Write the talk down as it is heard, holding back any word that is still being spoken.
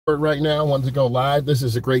right now. I wanted to go live. This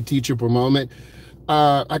is a great teachable moment.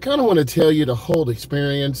 I kind of want to tell you the whole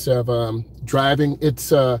experience of driving.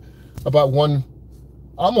 It's about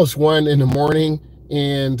almost 1 in the morning,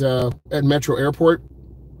 and at Metro Airport,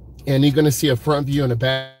 and you're going to see a front view and a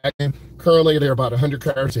back. Currently, there are about 100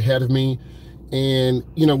 cars ahead of me. And,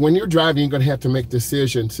 when you're driving, you're going to have to make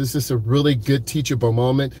decisions. This is a really good teachable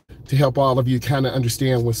moment to help all of you kind of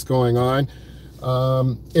understand what's going on.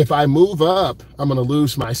 If I move up, I'm going to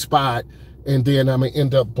lose my spot, and then I'm going to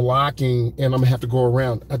end up blocking, and I'm going to have to go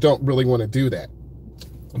around. I don't really want to do that.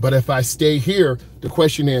 But if I stay here, the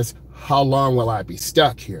question is, how long will I be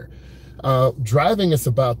stuck here? Driving is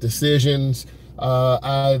about decisions.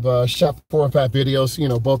 I've shot 4 or 5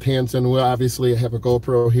 videos, both hands on the wheel. Obviously, I have a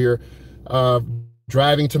GoPro here.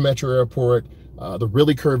 Driving to Metro Airport, the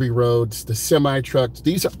really curvy roads, the semi trucks.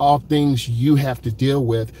 These are all things you have to deal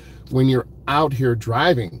with when you're out here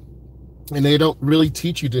driving. And they don't really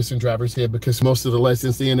teach you this in driver's ed because most of the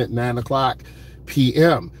lessons end at 9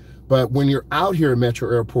 p.m. But when you're out here at Metro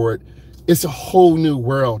Airport, it's a whole new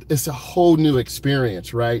world. It's a whole new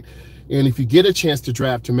experience, right? And if you get a chance to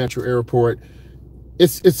drive to Metro Airport,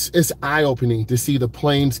 it's eye-opening to see the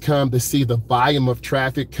planes come, to see the volume of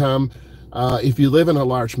traffic come. If you live in a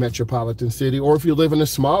large metropolitan city, or if you live in a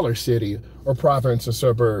smaller city or province or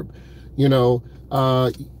suburb,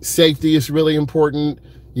 safety is really important.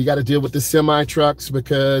 You got to deal with the semi trucks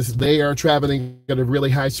because they are traveling at a really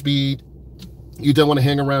high speed. You don't want to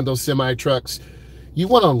hang around those semi trucks. You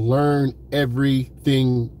want to learn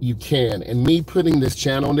everything you can. And me putting this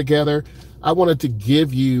channel together, I wanted to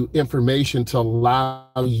give you information to allow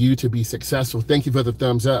you to be successful. Thank you for the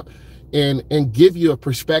thumbs up. And give you a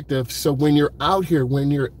perspective so when you're out here, when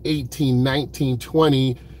you're 18, 19,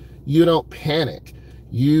 20, you don't panic.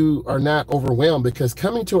 You are not overwhelmed, because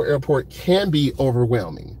coming to an airport can be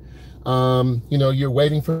overwhelming. You're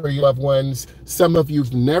waiting for your loved ones. Some of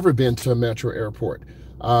you've never been to a Metro Airport,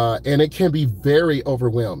 and it can be very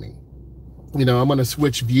overwhelming. I'm going to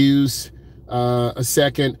switch views a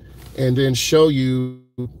second and then show you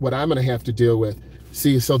what I'm going to have to deal with.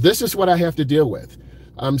 See, so this is what I have to deal with.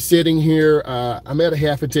 I'm sitting here, I'm at a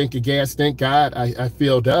half a tank of gas. Thank God I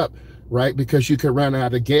filled up, right? Because you could run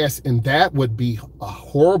out of gas, and that would be a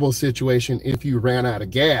horrible situation if you ran out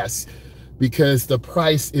of gas, because the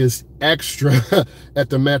price is extra at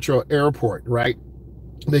the Metro Airport, right?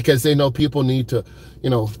 Because they know people need to,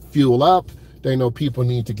 fuel up. They know people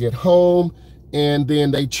need to get home, and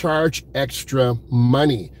then they charge extra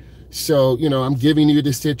money. So, I'm giving you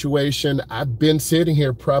the situation. I've been sitting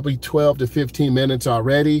here probably 12 to 15 minutes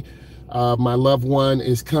already. My loved one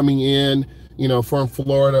is coming in, from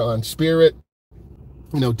Florida on Spirit.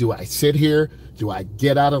 Do I sit here? Do I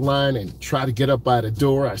get out of line and try to get up by the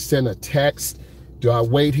door? I send a text. Do I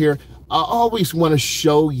wait here? I always want to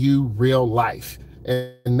show you real life.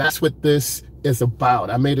 And that's what this is about.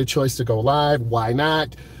 I made a choice to go live. Why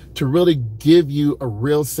not? To really give you a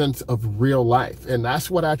real sense of real life. And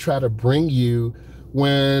that's what I try to bring you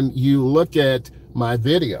when you look at my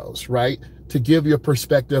videos, right? To give you a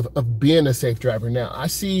perspective of being a safe driver. Now, I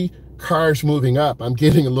see cars moving up. I'm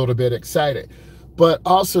getting a little bit excited. But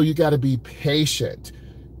also, you got to be patient.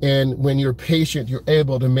 And when you're patient, you're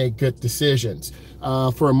able to make good decisions.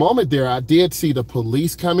 For a moment there, I did see the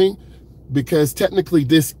police coming, because technically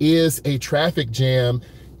this is a traffic jam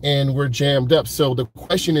and we're jammed up. So the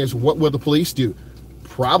question is, what will the police do?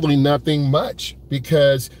 Probably nothing much,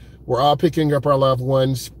 because we're all picking up our loved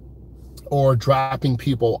ones or dropping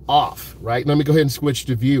people off, right? Let me go ahead and switch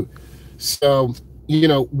to view. So,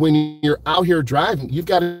 when you're out here driving, you've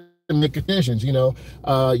got to make decisions.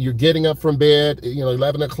 You're getting up from bed,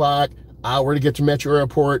 11 o'clock, hour to get to Metro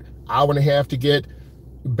Airport, hour and a half to get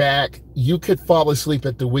back. You could fall asleep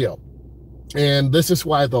at the wheel. And this is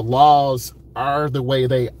why the laws are the way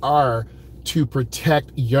they are, to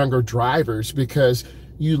protect younger drivers, because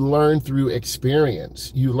you learn through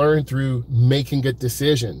experience. You learn through making good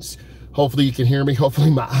decisions. Hopefully you can hear me. Hopefully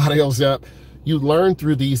my audio's up. You learn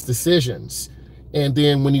through these decisions. And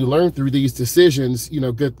then when you learn through these decisions,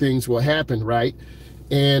 good things will happen, right?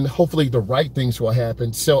 And hopefully the right things will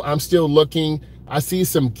happen. So I'm still looking. I see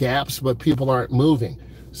some gaps, but people aren't moving.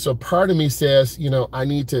 So part of me says, I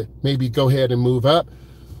need to maybe go ahead and move up.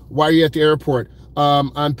 Why are you at the airport?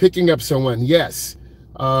 I'm picking up someone. Yes.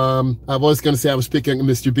 I was going to say I was picking up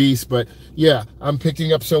Mr. Beast, but yeah, I'm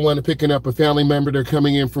picking up someone, picking up a family member. They're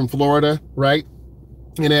coming in from Florida, right?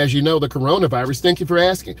 And as you know, the coronavirus, thank you for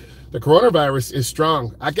asking. The coronavirus is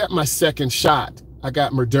strong. I got my second shot. I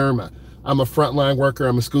got Moderna. I'm a frontline worker.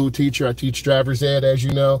 I'm a school teacher. I teach driver's ed, as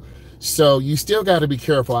you know. So you still got to be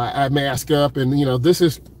careful. I mask up, and this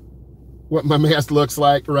is what my mask looks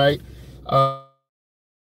like, right?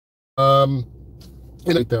 Um,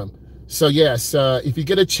 and them. So yes, if you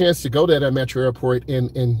get a chance to go to that metro airport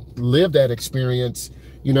and live that experience,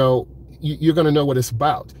 you're going to know what it's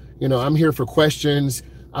about. I'm here for questions.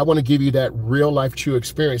 I want to give you that real life true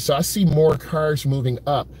experience. So I see more cars moving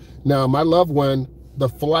up. Now, my loved one, the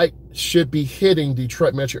flight should be hitting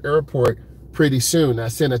Detroit Metro Airport pretty soon. I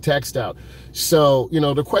sent a text out. So,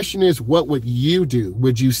 the question is, what would you do?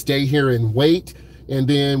 Would you stay here and wait? And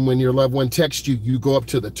then when your loved one texts you, you go up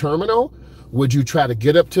to the terminal? Would you try to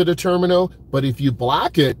get up to the terminal? But if you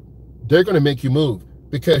block it, they're going to make you move,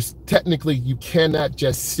 because technically you cannot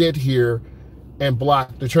just sit here and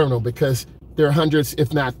block the terminal, because there are hundreds,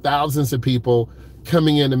 if not thousands of people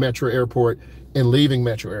coming into Metro Airport and leaving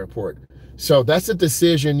Metro Airport. So that's a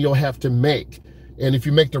decision you'll have to make. And if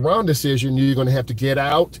you make the wrong decision, you're going to have to get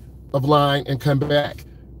out of line and come back,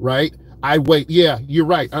 right? I wait. Yeah, you're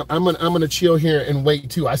right. I'm gonna chill here and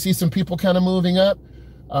wait too. I see some people kind of moving up.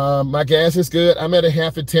 My gas is good. I'm at a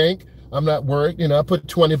half a tank. I'm not worried. I put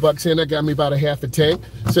 20 bucks in. That got me about a half a tank.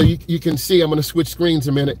 So you can see, I'm going to switch screens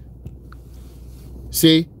a minute.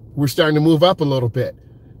 See, we're starting to move up a little bit.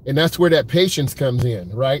 And that's where that patience comes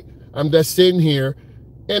in, right? I'm just sitting here,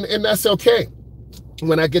 and that's okay.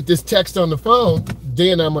 When I get this text on the phone,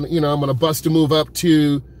 then I'm gonna bust a move up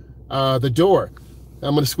to the door.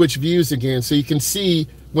 I'm gonna switch views again, so you can see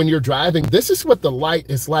when you're driving. This is what the light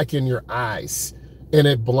is like in your eyes, and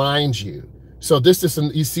it blinds you. So this is,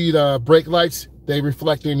 you see the brake lights, they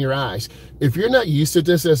reflect in your eyes. If you're not used to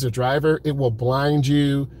this as a driver, it will blind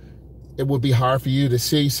you. It will be hard for you to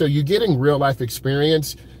see. So you're getting real life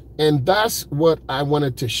experience. And that's what I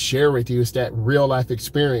wanted to share with you, is that real life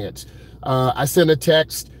experience. I sent a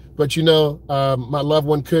text, but my loved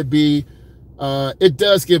one could be, it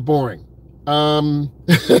does get boring.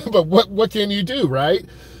 But what can you do, right?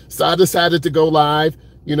 So I decided to go live,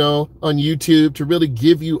 on YouTube, to really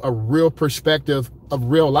give you a real perspective of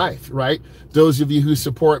real life, right? Those of you who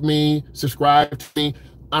support me, subscribe to me,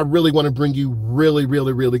 I really want to bring you really,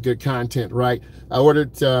 really, really good content, right? I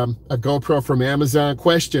ordered a GoPro from Amazon.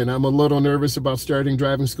 Question: I'm a little nervous about starting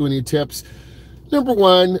driving school. Any tips? Number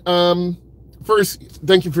one, first,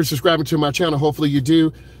 thank you for subscribing to my channel. Hopefully you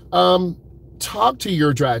do. Talk to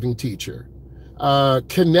your driving teacher.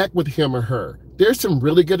 Connect with him or her. There's some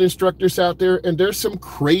really good instructors out there, and there's some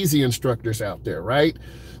crazy instructors out there, right?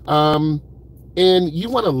 And you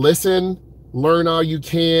want to listen, learn all you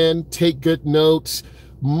can, take good notes.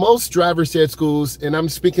 Most driver's ed schools, and I'm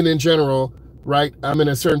speaking in general, right? I'm in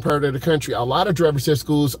a certain part of the country. A lot of driver's ed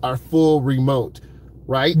schools are full remote,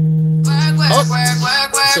 right? So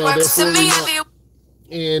they're full remote.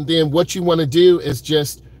 And then what you want to do is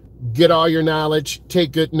just get all your knowledge,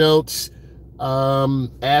 take good notes,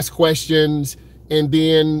 ask questions, and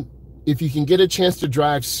then if you can get a chance to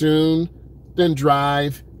drive soon, then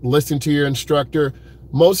drive, listen to your instructor.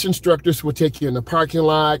 Most instructors will take you in the parking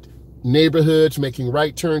lot, neighborhoods, making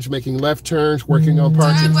right turns, making left turns, working on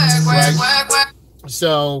parking, right?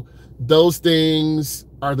 So those things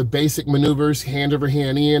are the basic maneuvers: hand over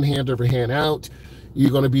hand in, hand over hand out.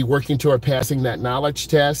 You're going to be working toward passing that knowledge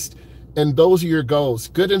test. And those are your goals.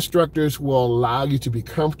 Good instructors will allow you to be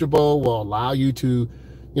comfortable, will allow you to,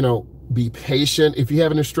 be patient. If you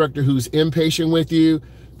have an instructor who's impatient with you,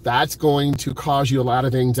 that's going to cause you a lot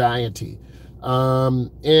of anxiety.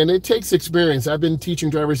 And it takes experience. I've been teaching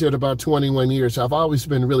driver's ed about 21 years. I've always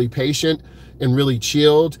been really patient and really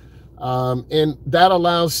chilled. And that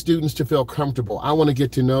allows students to feel comfortable. I want to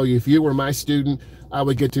get to know you. If you were my student, I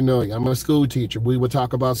would get to know you. I'm a school teacher. We would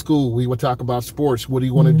talk about school. We would talk about sports. What do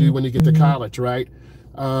you want to do when you get to college, right?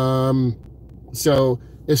 So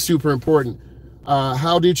it's super important.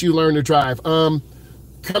 How did you learn to drive?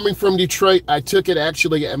 Coming from Detroit, I took it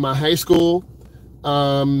actually at my high school.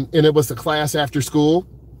 And it was a class after school.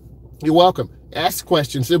 You're welcome. Ask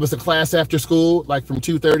questions. It was a class after school, like from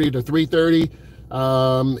 2:30 to 3:30.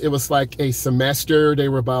 It was like a semester. There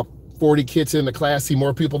were about 40 kids in the class. See,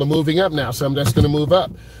 more people are moving up now, so I'm just going to move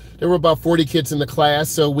up. There were about 40 kids in the class.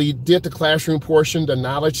 So we did the classroom portion, the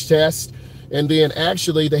knowledge test, and then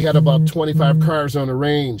actually they had about 25 cars on the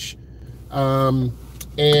range. And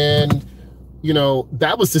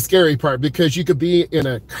that was the scary part, because you could be in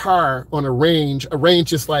a car on a range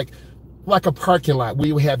is like a parking lot.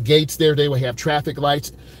 We would have gates there. They would have traffic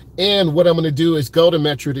lights. And what I'm going to do is go to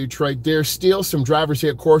Metro Detroit. There's still some driver's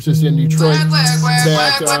ed courses in Detroit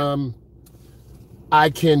that I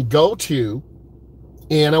can go to,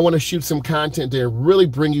 and I want to shoot some content there, really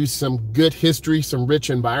bring you some good history, some rich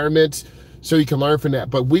environments, so you can learn from that.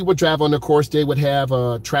 But we would drive on the course. They would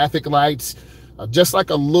have traffic lights. just like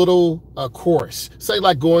a little course, say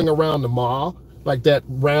like going around the mall, like that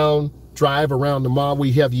round drive around the mall.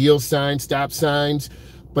 We have yield signs, stop signs,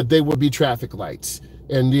 but they would be traffic lights.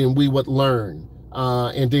 And then we would learn.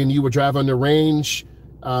 And then you would drive on the range.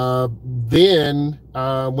 Then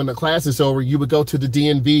when the class is over, you would go to the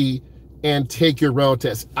DMV and take your road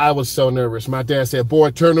test. I was so nervous. My dad said,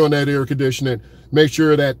 boy, turn on that air conditioning. Make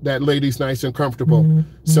sure that that lady's nice and comfortable.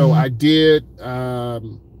 So I did,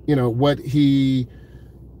 what he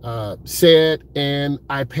said, and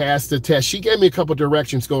I passed the test. She gave me a couple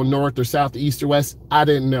directions, go north or south, east or west. I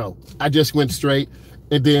didn't know. I just went straight,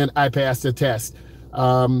 and then I passed the test.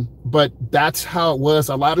 But that's how it was.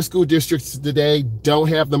 A lot of school districts today don't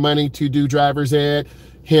have the money to do driver's ed,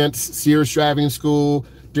 hence Sears Driving School.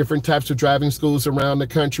 Different types of driving schools around the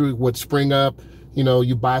country would spring up.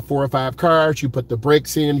 You buy 4 or 5 cars, you put the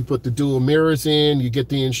brakes in, you put the dual mirrors in, you get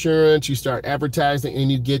the insurance, you start advertising, and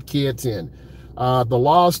you get kids in. The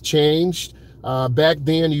laws changed. Back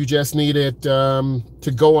then, you just needed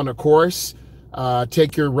to go on a course,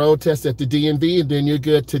 take your road test at the DMV, and then you're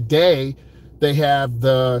good. Today, they have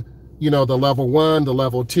the level 1, the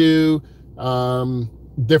level 2,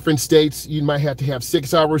 different states. You might have to have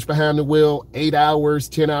 6 hours behind the wheel, 8 hours,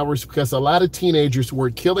 10 hours, because a lot of teenagers were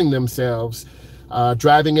killing themselves,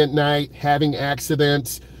 driving at night, having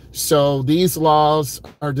accidents. So these laws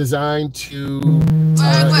are designed to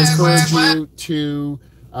encourage you to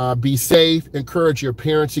be safe, encourage your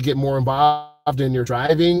parents to get more involved in your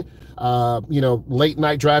driving. Late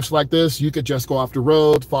night drives like this, you could just go off the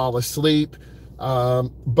road, fall asleep.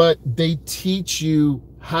 But they teach you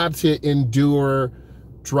how to endure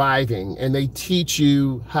driving, and they teach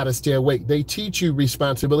you how to stay awake. They teach you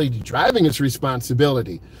responsibility. Driving is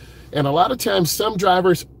responsibility. And a lot of times some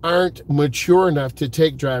drivers aren't mature enough to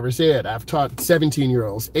take driver's ed. I've taught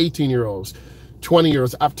 17-year-olds, 18-year-olds,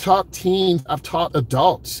 20-year-olds. I've taught teens, I've taught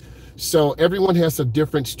adults. So everyone has a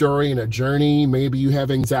different story and a journey. Maybe you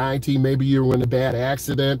have anxiety, maybe you were in a bad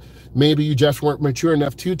accident, maybe you just weren't mature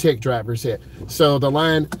enough to take driver's ed. So the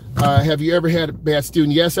line, have you ever had a bad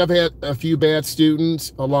student? Yes, I've had a few bad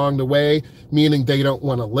students along the way, meaning they don't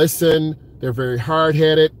want to listen, they're very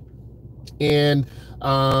hard-headed, and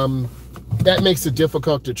that makes it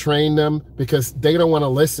difficult to train them because they don't want to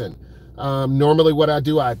listen. Normally what I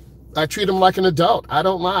do, I treat them like an adult. I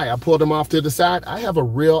don't lie. I pull them off to the side. I have a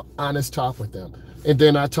real honest talk with them. And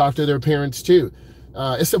then I talk to their parents too.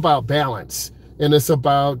 It's about balance, and it's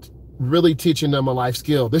about really teaching them a life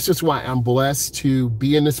skill. This is why I'm blessed to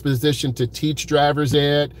be in this position to teach driver's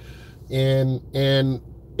ed, and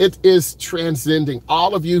it is transcending.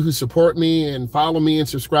 All of you who support me and follow me and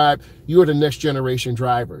subscribe, you are the next generation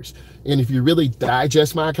drivers. And if you really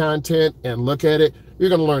digest my content and look at it, you're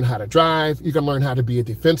going to learn how to drive. You're going to learn how to be a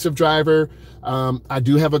defensive driver. I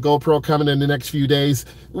do have a GoPro coming in the next few days.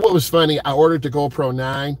 What was funny, I ordered the GoPro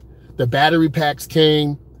 9. The battery packs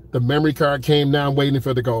came. The memory card came. Now I'm waiting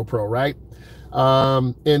for the GoPro, right?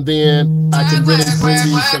 And then I can really bring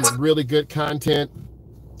you some really good content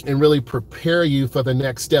and really prepare you for the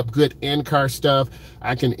next step. Good in-car stuff.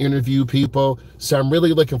 I can interview people. So I'm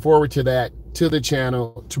really looking forward to that, to the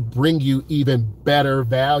channel, to bring you even better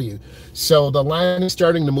value. So the line is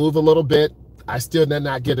starting to move a little bit. I still did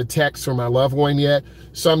not get a text from my loved one yet.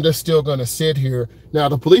 So I'm just still going to sit here. Now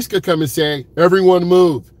the police could come and say, everyone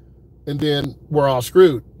move. And then we're all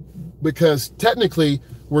screwed, because technically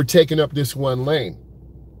we're taking up this one lane.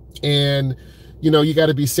 And you got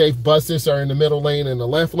to be safe. Buses are in the middle lane and the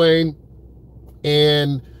left lane.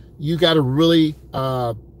 And you got to really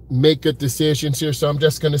make good decisions here. So I'm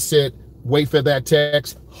just going to sit, wait for that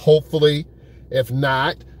text. Hopefully, if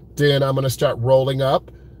not, then I'm going to start rolling up.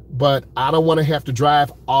 But I don't want to have to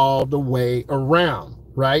drive all the way around,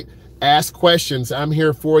 right? Ask questions. I'm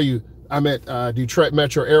here for you. I'm at Detroit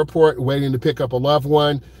Metro Airport waiting to pick up a loved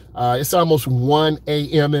one. It's almost 1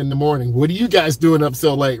 a.m. in the morning. What are you guys doing up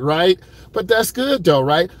so late, right? But that's good though,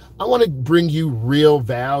 right? I want to bring you real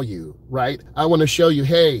value, right? I want to show you,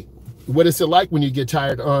 hey, what is it like when you get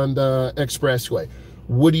tired on the expressway?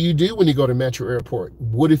 What do you do when you go to Metro Airport?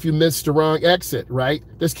 What if you missed the wrong exit, right?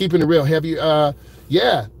 Just keeping it real. Have you,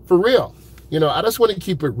 yeah, for real. I just want to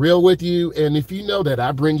keep it real with you. And if you know that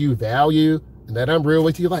I bring you value and that I'm real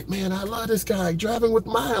with you, like, man, I love this guy driving with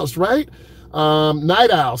Myles, right?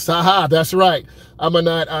 Night owls, haha, that's right. I'm a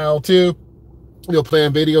night owl too.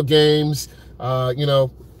 Playing video games, on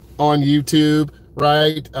YouTube,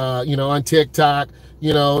 right? On TikTok,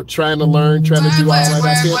 trying to learn, trying to do all that.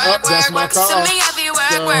 I said, oh, that's my call.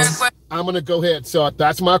 So I'm going to go ahead. So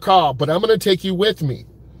that's my call, but I'm going to take you with me.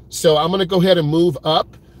 So I'm going to go ahead and move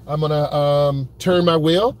up. I'm going to turn my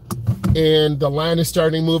wheel. and the line is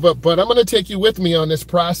starting to move up. But I'm going to take you with me on this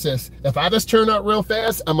process. If I just turn out real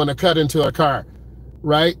fast, I'm going to cut into a car,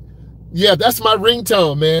 right? Yeah, that's my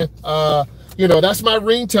ringtone, man. You know, that's my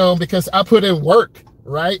ringtone because I put in work,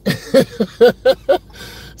 right?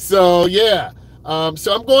 So yeah,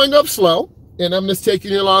 so I'm going up slow, and I'm just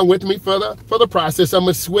taking you along with me for the process. I'm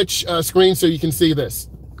going to switch screens so you can see this.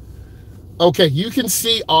 Okay, you can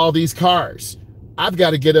see all these cars. I've got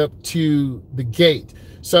to get up to the gate.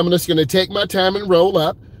 So I'm just going to take my time and roll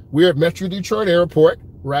up. We're at Metro Detroit Airport,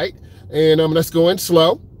 right? And I'm just going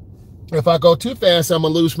slow. If I go too fast, I'm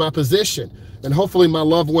going to lose my position. And hopefully my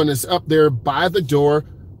loved one is up there by the door,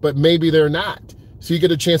 but maybe they're not. So you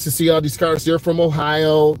get a chance to see all these cars. They're from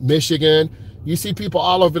Ohio, Michigan. You see people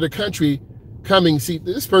all over the country coming. See,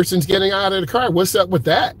 this person's getting out of the car. What's up with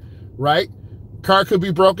that, right? Car could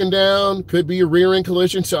be broken down, could be a rear-end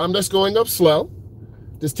collision. So I'm just going up slow,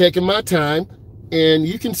 just taking my time. And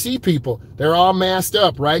you can see people. They're all masked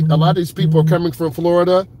up, right? A lot of these people are coming from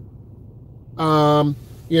Florida,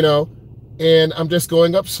 you know, and I'm just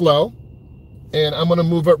going up slow. And I'm going to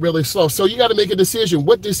move up really slow. So you got to make a decision.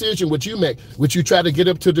 What decision would you make? Would you try to get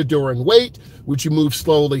up to the door and wait? Would you move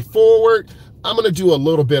slowly forward? I'm going to do a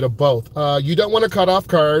little bit of both. You don't want to cut off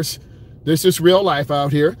cars. This is real life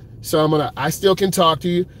out here. So I still can talk to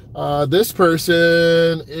you. This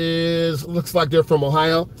person looks like they're from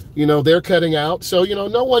Ohio. You know, they're cutting out. So, you know,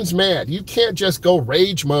 no one's mad. You can't just go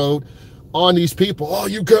rage mode on these people. Oh,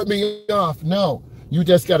 you cut me off. No, you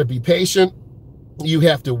just got to be patient. You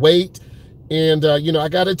have to wait. And, you know, I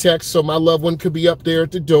got a text, so my loved one could be up there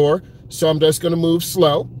at the door. So I'm just going to move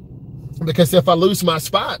slow, because if I lose my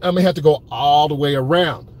spot, I'm going to have to go all the way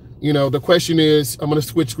around. You know, the question is, I'm going to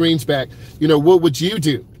switch screens back. You know, what would you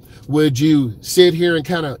do? Would you sit here and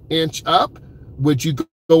kind of inch up? Would you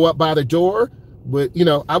go up by the door? You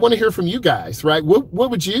know, I want to hear from you guys, right? What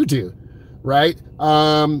would you do, right?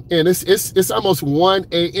 And it's almost 1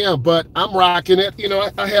 a.m., but I'm rocking it. You know,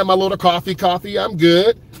 I had my little coffee. I'm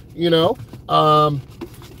good, you know.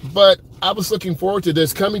 But I was looking forward to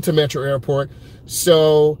this, coming to Metro Airport.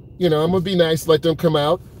 So, you know, I'm going to be nice, let them come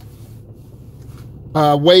out.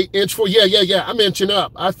 Wait, inch for, yeah, I'm inching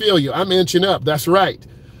up. I feel you. I'm inching up. That's right.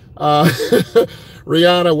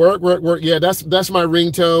 Rihanna, work. Yeah, that's my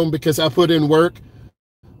ringtone because I put in work.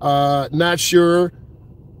 Not sure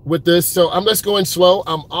with this. So I'm just going slow.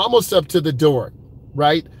 I'm almost up to the door,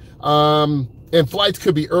 right? And flights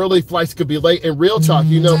could be early, flights could be late. And real talk,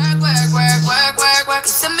 you know.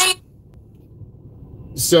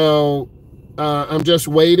 So I'm just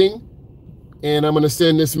waiting, and I'm going to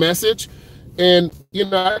send this message. And, you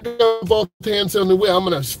know, I got both hands on the wheel. I'm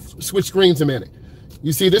going to switch screens a minute.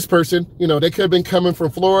 You see this person, you know, they could have been coming from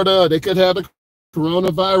Florida. They could have the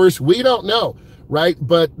coronavirus. We don't know, right?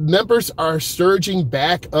 But numbers are surging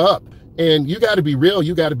back up. And you got to be real.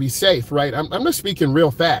 You got to be safe, right? I'm not speaking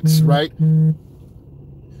real facts, right?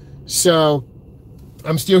 So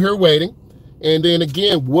I'm still here waiting. And then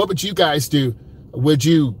again, what would you guys do? Would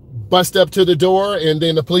you bust up to the door and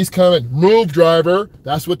then the police come and move, driver?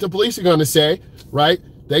 That's what the police are going to say, right?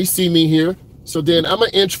 They see me here. So then I'm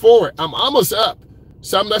going to inch forward. I'm almost up.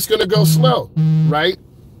 So I'm just going to go slow, right?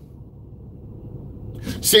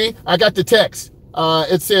 See, I got the text.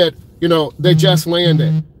 It said, you know, they just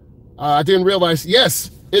landed. I didn't realize, yes,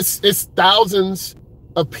 it's thousands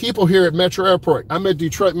of people here at Metro Airport. I'm at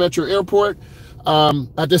Detroit Metro Airport.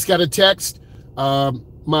 I just got a text.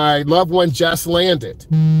 My loved one just landed.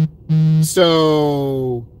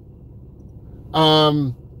 So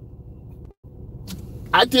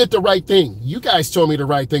I did the right thing. You guys told me the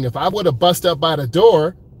right thing. If I would have bust up by the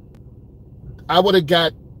door, I would have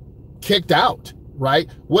got kicked out, right?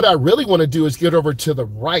 What I really want to do is get over to the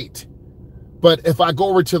right. But if I go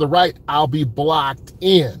over to the right, I'll be blocked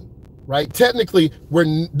in, right? Technically,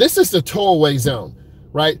 this is the tollway zone,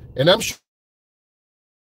 right? And I'm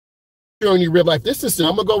showing you real life.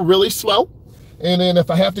 I'm gonna go really slow. And then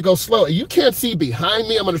if I have to go slow, you can't see behind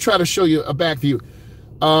me. I'm gonna try to show you a back view.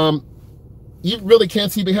 You really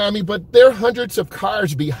can't see behind me, but there are hundreds of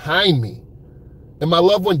cars behind me. And my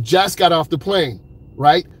loved one just got off the plane,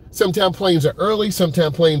 right? Sometimes planes are early,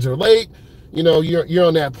 sometimes planes are late. You know, you're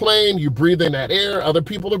on that plane, you breathe in that air, other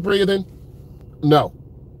people are breathing. No,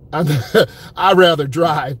 I'd rather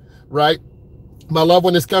drive, right? My loved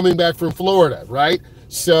one is coming back from Florida, right?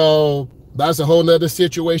 So that's a whole nother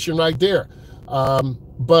situation right there.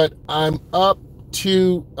 But I'm up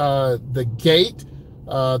to the gate,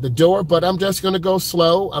 the door, but I'm just going to go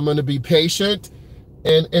slow. I'm going to be patient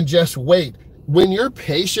and just wait. When you're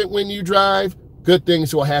patient when you drive, good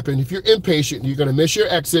things will happen. If you're impatient, you're going to miss your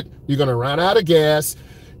exit. You're going to run out of gas.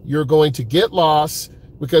 You're going to get lost.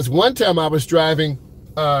 Because one time I was driving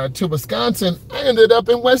to Wisconsin, I ended up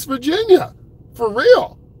in West Virginia. For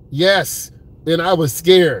real. Yes. And I was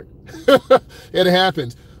scared. It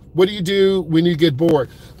happens. What do you do when you get bored?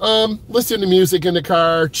 Listen to music in the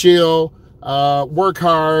car, chill, work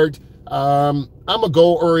hard. I'm a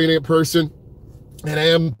goal-oriented person, and I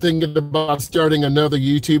am thinking about starting another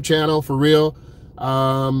YouTube channel for real.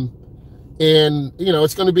 And, you know,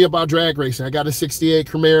 it's going to be about drag racing. I got a 68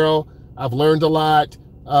 Camaro. I've learned a lot.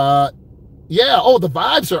 Yeah, oh, the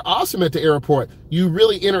vibes are awesome at the airport. You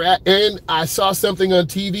really interact. And I saw something on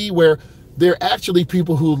TV where there are actually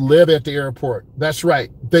people who live at the airport. That's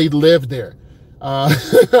right. They live there.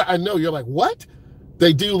 I know you're like, what?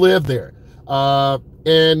 They do live there.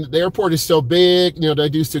 And the airport is so big, you know, they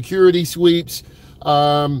do security sweeps.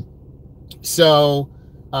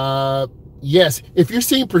 Yes, if you're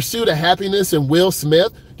seeing Pursuit of Happiness and Will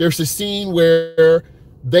Smith, there's a scene where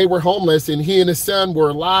they were homeless and he and his son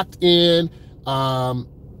were locked in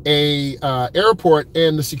airport,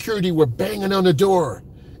 and the security were banging on the door.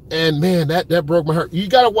 And man, that broke my heart. You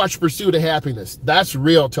got to watch Pursuit of Happiness. That's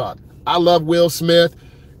real talk. I love Will Smith,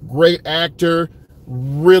 great actor,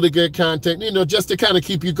 really good content, you know, just to kind of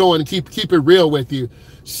keep you going and keep it real with you.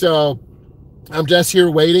 So I'm just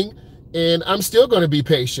here waiting, and I'm still going to be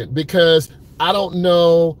patient because I don't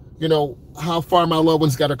know, you know, how far my loved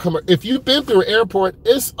ones got to come. If you've been through an airport,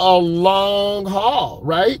 it's a long haul,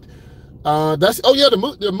 right? Oh yeah,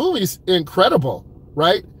 the movie's incredible,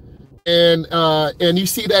 right? And you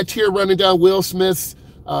see that tear running down Will Smith's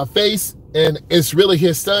face, and it's really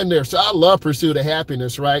his son there. So I love Pursuit of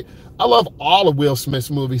Happiness, right? I love all of Will Smith's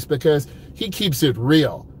movies because he keeps it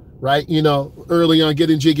real, right? You know, early on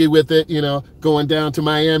getting jiggy with it, you know, going down to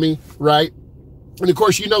Miami, right? And of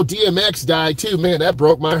course, you know, DMX died too. Man, that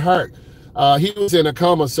broke my heart. He was in a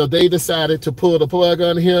coma, so they decided to pull the plug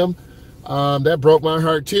on him. That broke my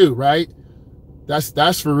heart too, right?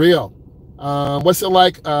 That's for real. What's it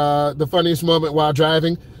like, the funniest moment while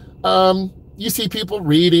driving? You see people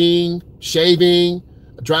reading, shaving,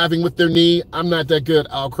 driving with their knee. I'm not that good.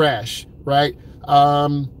 I'll crash, right?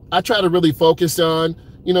 I try to really focus on,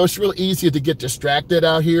 you know, it's real easy to get distracted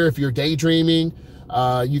out here if you're daydreaming.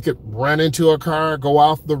 You could run into a car, go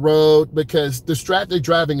off the road, because distracted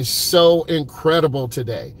driving is so incredible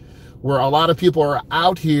today, where a lot of people are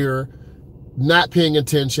out here not paying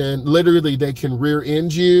attention. Literally, they can rear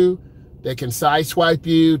end you, they can sideswipe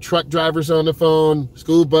you, truck drivers on the phone,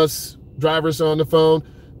 school bus drivers on the phone.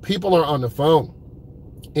 People are on the phone,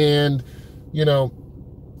 and you know,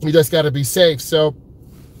 you just got to be safe. So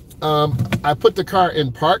I put the car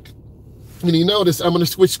in park, and you notice, I'm going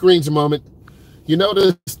to switch screens a moment. You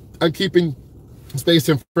notice I'm keeping space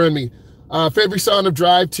in front of me. Favorite song to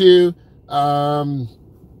drive to,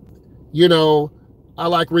 you know, I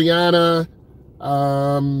like Rihanna,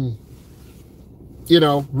 you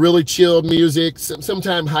know, really chilled music,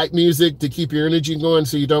 sometimes hype music to keep your energy going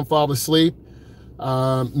so you don't fall asleep.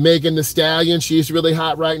 Megan Thee Stallion, she's really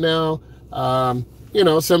hot right now. You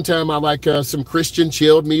know, sometimes I like some Christian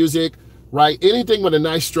chilled music, right? Anything with a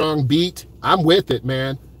nice strong beat, I'm with it,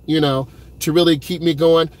 man, you know, to really keep me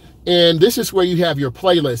going. And this is where you have your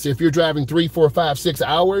playlist. If you're driving 3, 4, 5, 6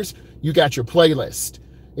 hours, you got your playlist.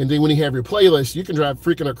 And then when you have your playlist, you can drive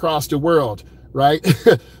freaking across the world, right?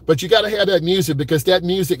 But you got to have that music, because that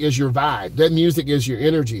music is your vibe. That music is your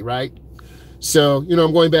energy, right? So, you know,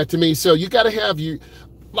 I'm going back to me. So you got to have a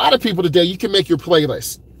lot of people today, you can make your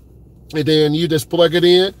playlist and then you just plug it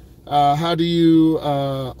in. How do you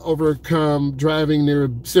overcome driving near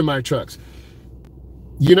semi trucks?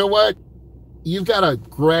 You know what? You've got to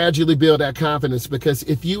gradually build that confidence, because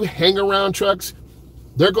if you hang around trucks,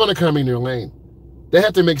 they're going to come in your lane. They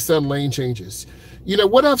have to make some lane changes. You know,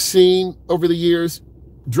 what I've seen over the years,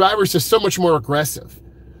 drivers are so much more aggressive.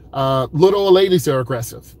 Little old ladies are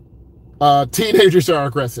aggressive. Teenagers are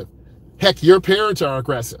aggressive. Heck, your parents are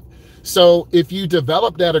aggressive. So if you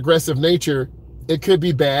develop that aggressive nature, it could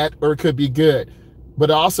be bad or it could be good.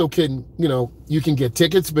 But also can, you know, you can get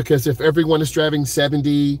tickets, because if everyone is driving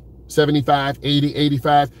 70, 75, 80,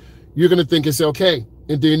 85, you're going to think it's okay.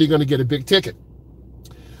 And then you're going to get a big ticket.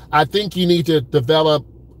 I think you need to develop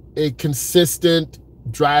a consistent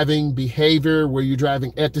driving behavior where you're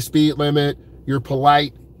driving at the speed limit, you're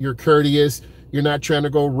polite, you're courteous, you're not trying to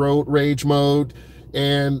go road rage mode.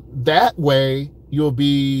 And that way you'll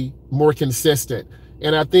be more consistent.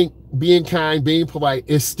 And I think being kind, being polite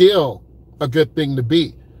is still a good thing to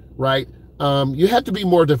be, right? You have to be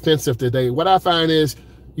more defensive today. What I find is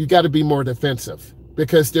you got to be more defensive,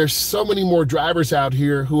 because there's so many more drivers out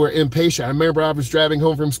here who are impatient. I remember I was driving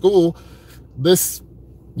home from school. This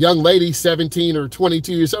young lady, 17 or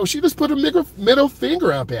 22 years old, she just put a middle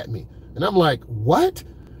finger up at me. And I'm like, what?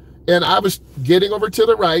 And I was getting over to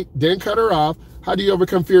the right, then cut her off. How do you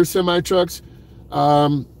overcome fear of semi-trucks?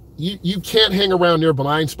 You can't hang around their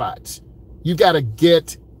blind spots. You got to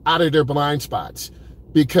get out of their blind spots,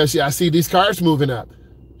 because I see these cars moving up.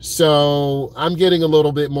 So I'm getting a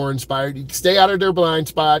little bit more inspired. You stay out of their blind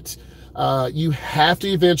spots. You have to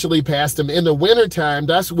eventually pass them. In the wintertime,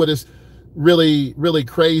 that's what is really, really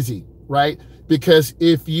crazy, right? Because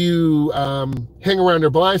if you hang around their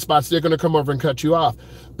blind spots, they're going to come over and cut you off.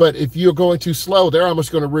 But if you're going too slow, they're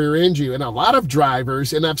almost going to rear end you. And a lot of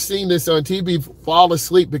drivers, and I've seen this on TV, fall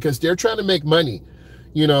asleep because they're trying to make money.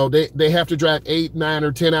 You know, they have to drive 8, 9,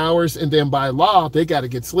 or 10 hours, and then by law, they got to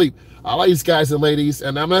get sleep. All these guys and ladies,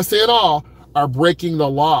 and I'm not saying all, are breaking the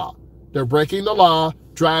law. They're breaking the law,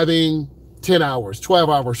 driving 10 hours, 12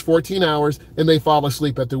 hours, 14 hours, and they fall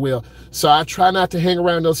asleep at the wheel. So I try not to hang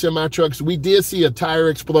around those semi-trucks. We did see a tire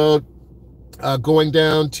explode going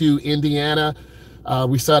down to Indiana.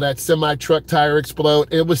 We saw that semi-truck tire explode.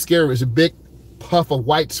 It was scary. It was a big puff of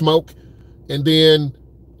white smoke, and then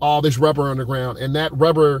all this rubber on the ground. And that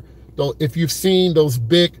rubber, though, if you've seen those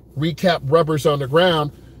big recap rubbers on the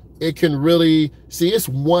ground, it can really see. It's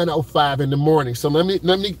 1:05 in the morning. So let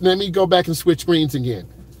me go back and switch screens again.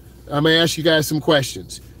 I'm gonna ask you guys some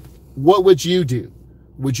questions. What would you do?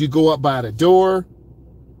 Would you go up by the door?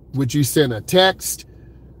 Would you send a text?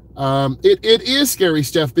 It is scary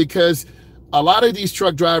stuff, because a lot of these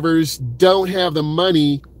truck drivers don't have the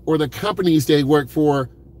money, or the companies they work for,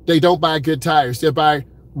 they don't buy good tires. They buy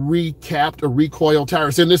recapped or recoiled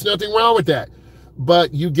tires, and there's nothing wrong with that,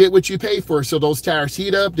 but you get what you pay for. So those tires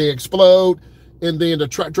heat up, they explode, and then the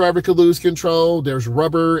truck driver could lose control. There's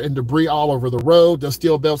rubber and debris all over the road. The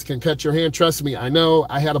steel belts can cut your hand. Trust me, I know.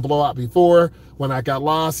 I had a blowout before when I got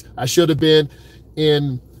lost. I should have been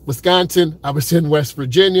in Wisconsin. I was in West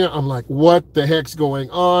Virginia. I'm like, what the heck's going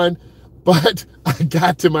on? But I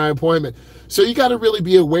got to my appointment. So you got to really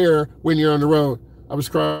be aware when you're on the road. I was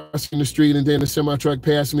crossing the street, and then a semi-truck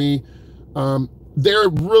passed me. They're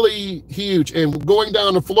really huge. And going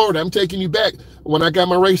down to Florida, I'm taking you back. When I got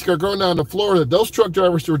my race car going down to Florida, those truck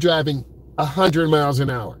drivers were driving 100 miles an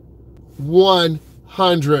hour.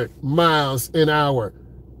 100 miles an hour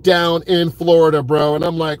down in Florida, bro. And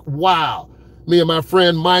I'm like, wow. Me and my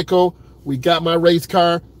friend Michael, we got my race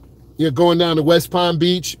car, going down to West Palm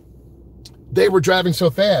Beach. They were driving so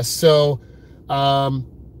fast. So,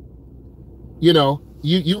 you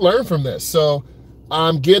learn from this. So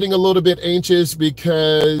I'm getting a little bit anxious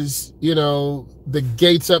because, the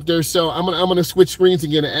gate's up there. So I'm gonna switch screens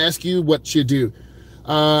again and ask you what you do.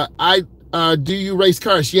 Do you race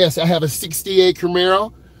cars? Yes, I have a 68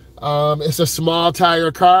 Camaro. It's a small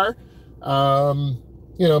tire car.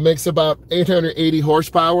 Makes about 880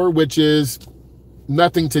 horsepower, which is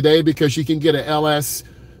nothing today, because you can get an LS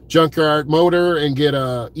junkyard motor and get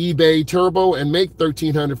a eBay turbo and make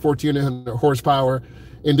 1,300, 1,400 horsepower,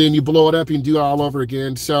 and then you blow it up and do it all over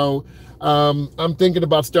again. So I'm thinking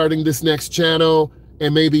about starting this next channel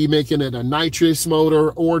and maybe making it a nitrous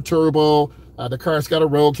motor or turbo. The car's got a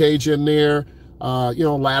roll cage in there,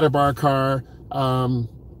 ladder bar car.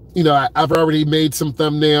 I've already made some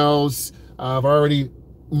thumbnails. I've already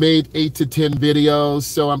made 8 to 10 videos.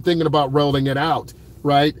 So I'm thinking about rolling it out,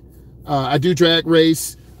 right? I do drag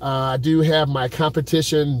race. I do have my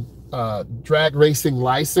competition drag racing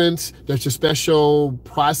license. There's a special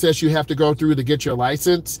process you have to go through to get your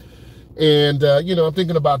license. And, I'm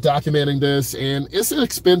thinking about documenting this, and it's an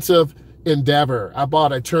expensive endeavor. I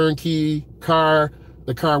bought a turnkey car.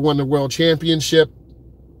 The car won the world championship.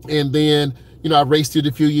 And then, I raced it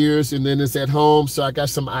a few years, and then it's at home. So I got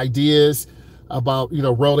some ideas about,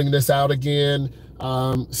 rolling this out again.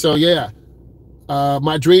 My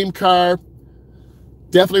dream car,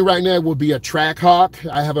 definitely right now, would be a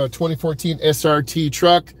Trackhawk. I have a 2014 SRT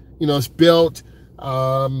truck. It's built.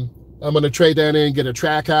 I'm going to trade that in and get a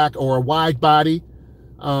Trackhawk or a wide body.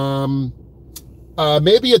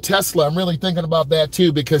 Maybe a Tesla. I'm really thinking about that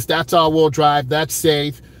too, because that's all-wheel drive. That's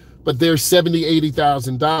safe. But they're $70,000,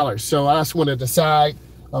 $80,000. So I just want to decide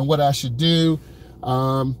on what I should do.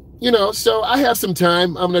 So I have some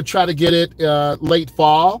time. I'm going to try to get it late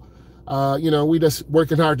fall. We just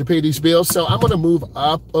working hard to pay these bills. So I'm going to move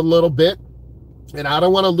up a little bit, and I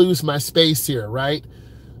don't want to lose my space here, right?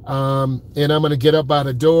 And I'm going to get up by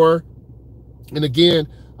the door. And again,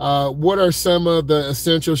 what are some of the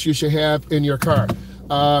essentials you should have in your car?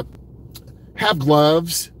 Have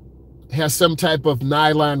gloves. Have some type of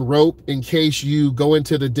nylon rope in case you go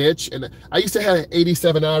into the ditch. And I used to have an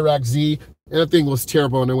 87 IROC Z and the thing was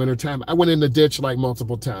terrible in the wintertime. I went in the ditch like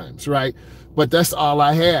multiple times, right? But that's all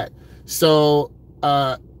I had. So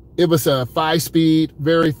it was a 5-speed,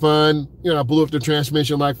 very fun. You know, I blew up the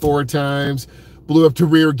transmission like 4 times, blew up the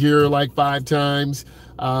rear gear like 5 times.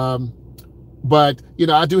 But, you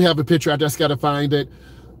know, I do have a picture. I just got to find it.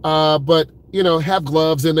 But, you know, have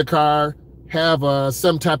gloves in the car, have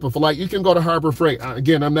some type of light. You can go to Harbor Freight.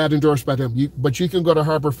 Again, I'm not endorsed by them, but you can go to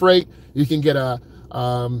Harbor Freight. You can get a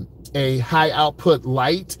high output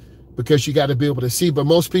light because you got to be able to see. But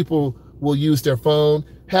most people will use their phone.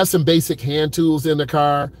 Have some basic hand tools in the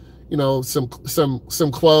car. You know, some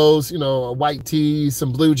clothes. You know, a white tee,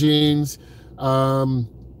 some blue jeans.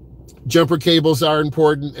 Jumper cables are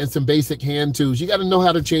important, and some basic hand tools. You got to know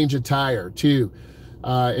how to change a tire too.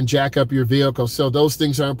 And jack up your vehicle. So those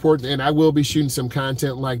things are important, and I will be shooting some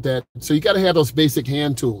content like that. So you got to have those basic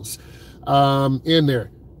hand tools in there.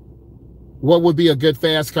 What would be a good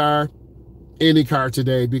fast car? Any car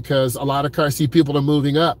today, because a lot of cars, see, people are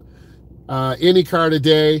moving up. Any car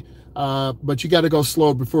today, but you got to go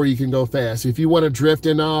slow before you can go fast. If you want to drift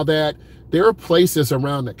and all that, there are places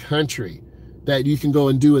around the country that you can go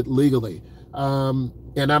and do it legally.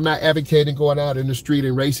 And I'm not advocating going out in the street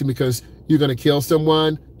and racing, because you're going to kill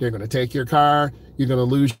someone, they're going to take your car, you're going to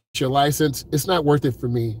lose your license. It's not worth it for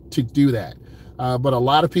me to do that. But a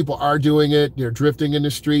lot of people are doing it. They're drifting in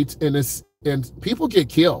the streets, and people get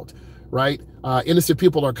killed, right? Innocent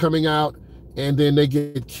people are coming out and then they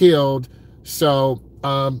get killed. So,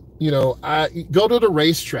 you know, I go to the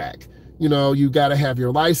racetrack. You know, you got to have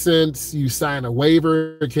your license, you sign a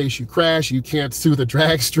waiver in case you crash, you can't sue the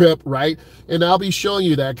drag strip, right? And I'll be showing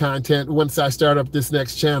you that content once I start up this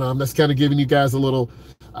next channel. I'm just kind of giving you guys a little,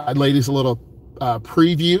 ladies, a little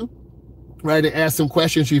preview, right? And ask some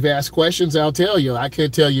questions. You've asked questions, I'll tell you. I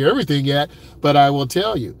can't tell you everything yet, but I will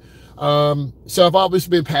tell you. So I've always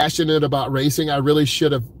been passionate about racing. I really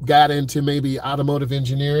should have got into maybe automotive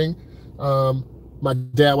engineering. My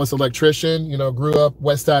dad was an electrician, you know, grew up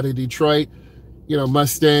west side of Detroit, you know,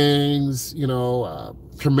 Mustangs, you know,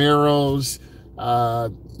 Camaros.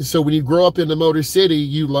 So when you grow up in the Motor City,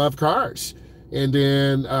 you love cars. And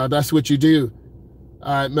then that's what you do.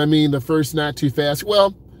 I mean, the first not too fast.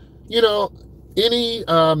 Well, you know, any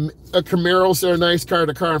a Camaro's are a nice car.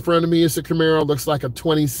 The car in front of me is a Camaro. Looks like a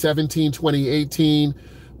 2017, 2018.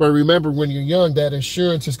 But remember, when you're young, that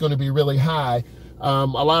insurance is going to be really high. A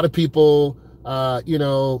lot of people, you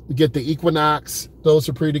know, get the Equinox. Those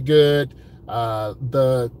are pretty good.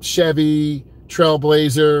 The Chevy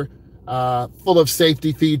Trailblazer, full of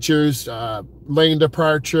safety features, lane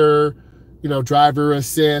departure, you know, driver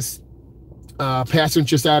assist,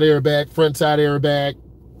 passenger side airbag, front side airbag.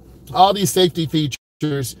 All these safety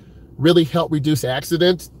features really help reduce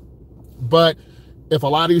accidents. But if a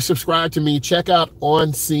lot of you subscribe to me, check out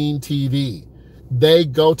On Scene TV. They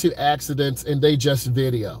go to accidents and they just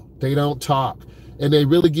video. They don't talk. And they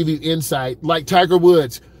really give you insight. Like Tiger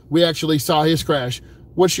Woods, we actually saw his crash.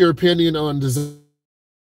 What's your opinion on designing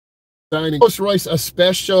Rolls-Royce a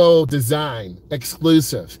special design,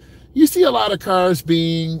 exclusive? You see a lot of cars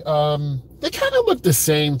being, they kind of look the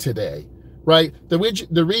same today, right? The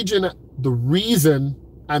reason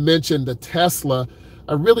I mentioned the Tesla,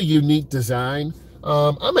 a really unique design.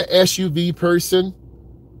 I'm an SUV person.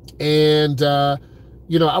 And,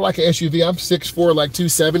 you know, I like an SUV. I'm 6'4", like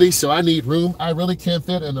 270, so I need room. I really can't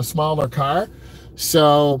fit in a smaller car.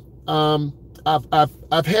 So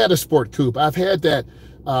I've had a sport coupe. I've had that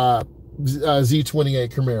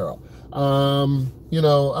Z28 Camaro. You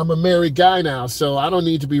know, I'm a married guy now, so I don't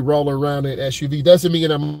need to be rolling around in SUV. Doesn't mean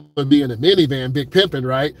I'm going to be in a minivan, big pimping,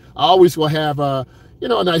 right? I always will have you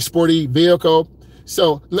know, a nice sporty vehicle.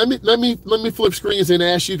 So let me flip screens and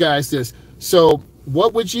ask you guys this. So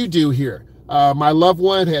what would you do here? My loved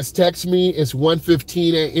one has texted me. It's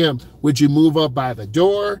 1:15 a.m. Would you move up by the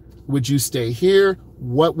door? Would you stay here?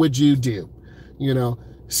 What would you do? You know,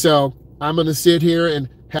 so I'm going to sit here and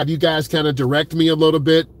have you guys kind of direct me a little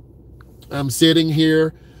bit. I'm sitting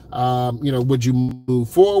here. You know, would you move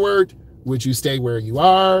forward? Would you stay where you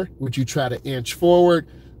are? Would you try to inch forward?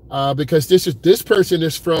 Because this person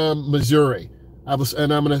is from Missouri.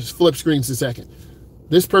 And I'm going to flip screens a second.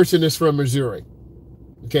 This person is from Missouri.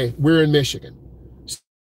 Okay, we're in Michigan.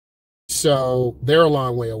 So they're a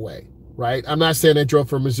long way away, right? I'm not saying they drove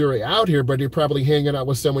from Missouri out here, but they're probably hanging out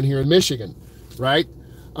with someone here in Michigan, right?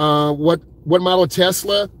 What model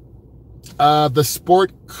Tesla? The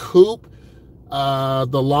Sport Coupe,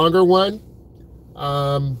 the longer one.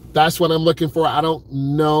 That's what I'm looking for. I don't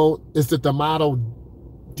know. Is it the Model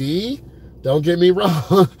D? Don't get me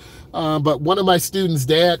wrong. But one of my students'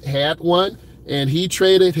 dad had one, and he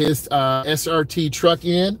traded his SRT truck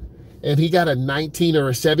in, and he got a 19 or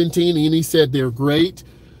a 17, and he said they're great.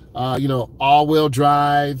 You know, all-wheel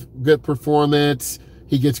drive, good performance.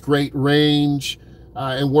 He gets great range.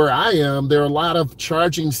 And where I am, there are a lot of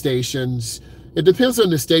charging stations. It depends on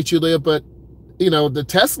the state you live, but you know, the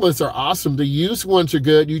Teslas are awesome. The used ones are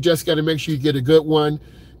good. You just got to make sure you get a good one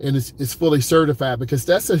and it's fully certified, because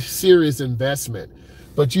that's a serious investment.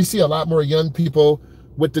 But you see a lot more young people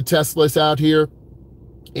with the Teslas out here,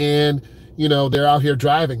 and you know, they're out here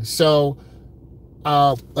driving. So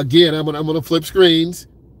again, I'm gonna flip screens.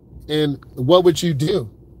 And what would you do?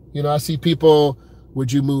 You know, I see people,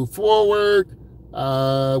 would you move forward?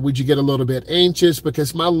 Would you get a little bit anxious?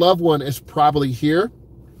 Because my loved one is probably here.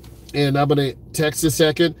 And I'm going to text a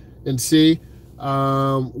second and see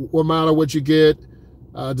what model would you get,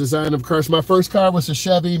 design of cars. My first car was a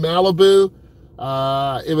Chevy Malibu.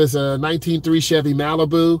 It was a 19.3 Chevy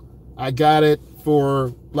Malibu. I got it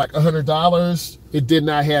for like $100. It did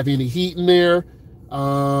not have any heat in there.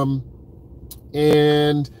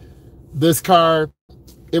 And this car,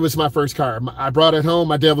 it was my first car. I brought it home.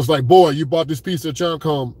 My dad was like, boy, you bought this piece of junk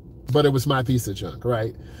home. But it was my piece of junk,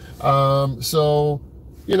 right? So,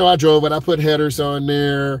 you know, I drove it. I put headers on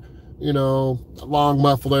there, you know, long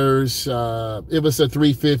mufflers. It was a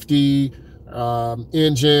 350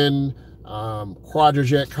 engine,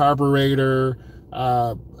 quadrajet carburetor,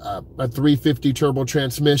 a 350 turbo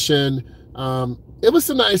transmission. It was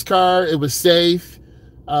a nice car. It was safe.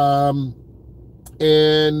 And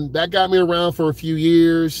that got me around for a few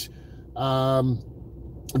years.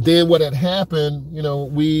 Then what had happened, you know,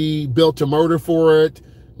 we built a motor for it.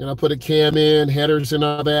 You know, put a cam in, headers and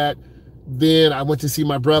all that. Then I went to see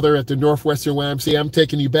my brother at the Northwestern YMCA. I'm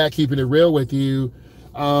taking you back, keeping it real with you.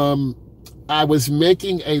 I was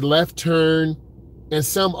making a left turn and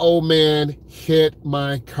some old man hit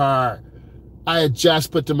my car. I had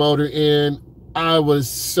just put the motor in. I was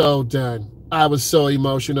so done. I was so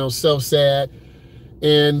emotional, so sad.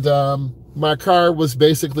 And my car was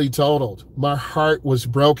basically totaled. My heart was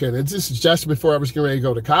broken. And this is just before I was getting ready to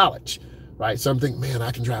go to college. Right, so I'm thinking, man, I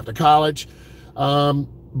can drive to college.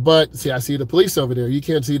 But see, I see the police over there. You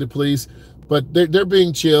can't see the police, but they're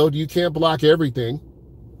being chilled. You can't block everything.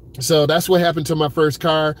 So that's what happened to my first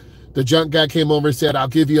car. The junk guy came over and said, I'll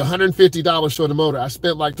give you $150 for the motor. I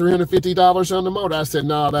spent like $350 on the motor. I said,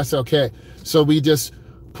 no, that's okay. So we just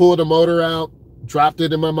pulled the motor out, dropped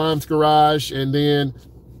it in my mom's garage, and then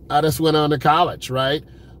I just went on to college, right?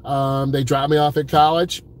 They dropped me off at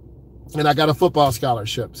college, and I got a football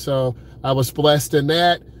scholarship. So I was blessed in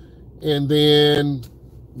that. And then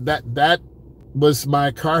that was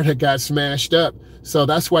my car that got smashed up. So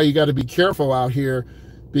that's why you got to be careful out here,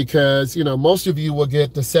 because, you know, most of you will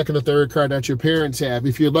get the second or third car that your parents have.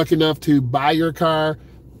 If you're lucky enough to buy your car,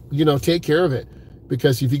 you know, take care of it.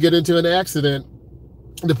 Because if you get into an accident,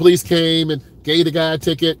 the police came and gave the guy a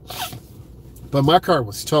ticket, but my car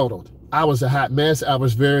was totaled. I was a hot mess. I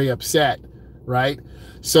was very upset, right?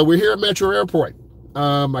 So we're here at Metro Airport.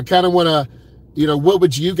 I kind of want to, you know, what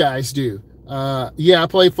would you guys do? Yeah, I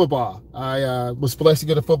played football. I was blessed to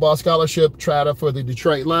get a football scholarship, tried out for the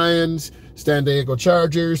Detroit Lions, San Diego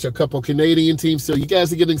Chargers, a couple Canadian teams. So you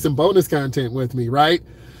guys are getting some bonus content with me, right?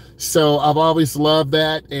 So I've always loved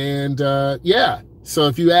that. And yeah, so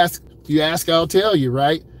if you ask, I'll tell you,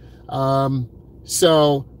 right?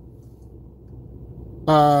 So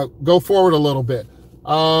go forward a little bit.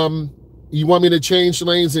 You want me to change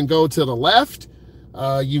lanes and go to the left?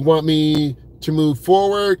 You want me to move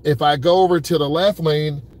forward? If I go over to the left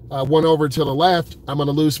lane, one over to the left, I'm going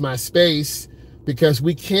to lose my space, because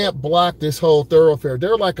we can't block this whole thoroughfare.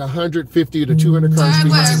 They're like 150 to 200 cars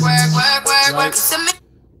behind me, right?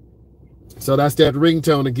 So that's that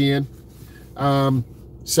ringtone again.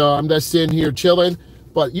 So I'm just sitting here chilling,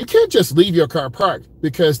 but you can't just leave your car parked,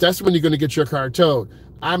 because that's when you're going to get your car towed.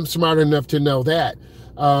 I'm smart enough to know that.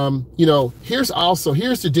 You know, here's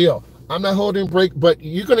the deal. I'm not holding brake, but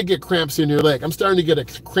you're going to get cramps in your leg. I'm starting to get a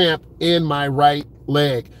cramp in my right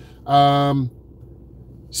leg.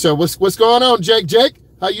 So what's going on, Jake? Jake,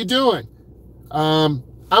 how you doing? I'm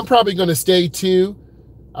probably going to stay too.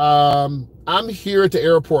 I'm here at the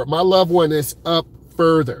airport. My loved one is up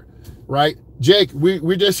further, right? Jake,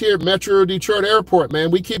 we're just here at Metro Detroit Airport,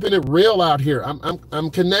 man. We keeping it real out here.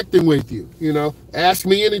 I'm connecting with you. You know, ask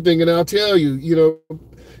me anything and I'll tell you. You know,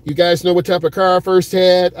 you guys know what type of car I first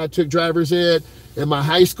had. I took driver's ed in my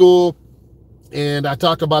high school, and I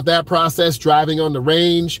talk about that process, driving on the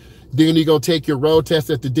range. Then you go take your road test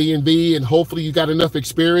at the DMV, and hopefully you got enough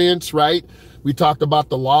experience, right? We talked about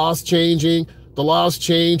the laws changing. The laws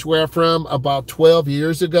changed where I'm from about 12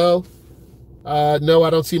 years ago. No, I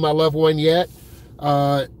don't see my loved one yet.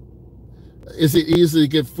 Is it easy to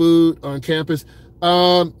get food on campus?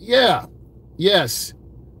 Yeah, yes.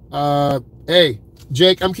 Hey,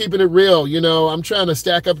 Jake, I'm keeping it real. You know, I'm trying to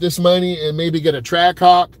stack up this money and maybe get a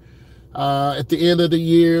Trackhawk at the end of the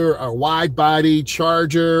year, a wide body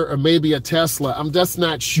Charger, or maybe a Tesla. I'm just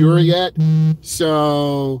not sure yet.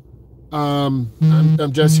 So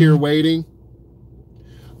I'm just here waiting.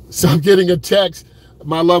 So I'm getting a text.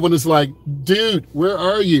 My loved one is like, dude, where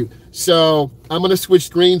are you? So I'm going to switch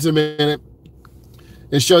screens a minute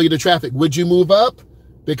and show you the traffic. Would you move up?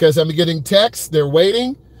 Because I'm getting texts. They're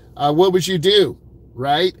waiting. What would you do?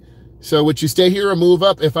 Right? So would you stay here or move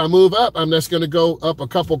up? If I move up, I'm just going to go up a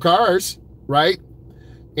couple cars, right?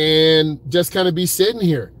 And just kind of be sitting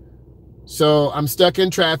here. So I'm stuck in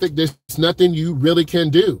traffic. There's nothing you really can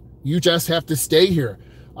do. You just have to stay here.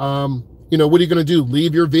 You know, what are you going to do?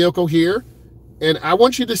 Leave your vehicle here? And I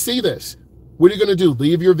want you to see this. What are you going to do?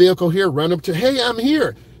 Leave your vehicle here, run up to, hey, I'm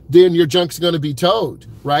here. Then your junk's going to be towed,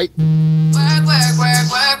 right?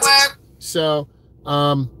 So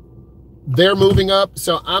they're moving up,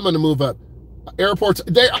 so I'm going to move up. Airports,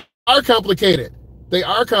 they are complicated. They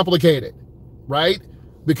are complicated, right?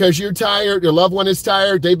 Because you're tired, your loved one is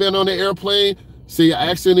tired, they've been on the airplane. See, I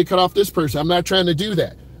accidentally cut off this person. I'm not trying to do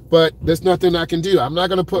that, but there's nothing I can do. I'm not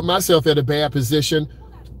going to put myself in a bad position.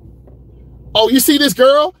 Oh, you see this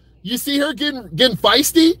girl? You see her getting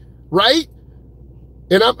feisty, right?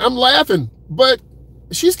 And I'm laughing, but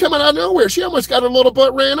she's coming out of nowhere. She almost got her little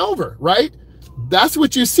butt ran over, right? That's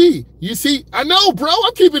what you see. You see, I know, bro,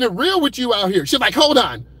 I'm keeping it real with you out here. She's like, hold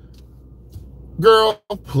on. Girl,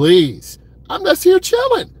 please. I'm just here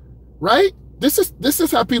chilling, right? This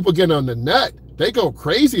is how people get on the nut. They go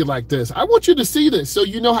crazy like this. I want you to see this so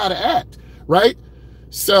you know how to act, right?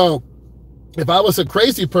 So if I was a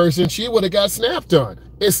crazy person, she would have got snapped on.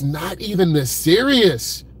 It's not even this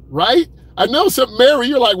serious, right? I know something, Mary,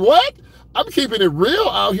 you're like, what? I'm keeping it real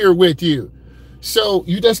out here with you. So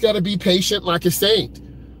you just got to be patient like a saint.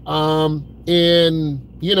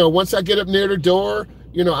 And, you know, once I get up near the door,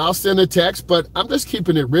 you know, I'll send a text, but I'm just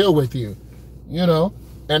keeping it real with you, you know.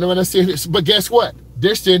 And when I see this, but guess what?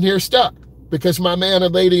 They're sitting here stuck because my man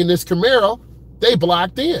and lady in this Camaro, they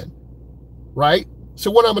blocked in, right? So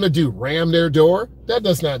what I'm going to do, ram their door? That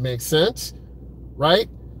does not make sense, right?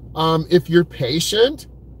 If you're patient,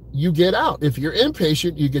 you get out. If you're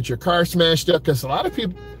impatient, you get your car smashed up, because a lot of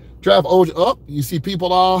people drive up. You see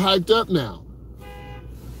people all hyped up now.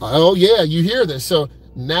 Oh yeah, you hear this. So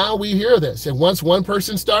now we hear this. And once one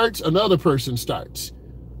person starts, another person starts,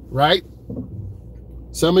 right?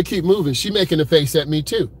 So I'm gonna keep moving. She making a face at me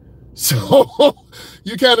too. So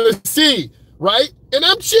you kind of see, right? And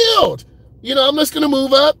I'm chilled. You know, I'm just gonna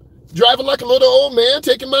move up, driving like a little old man,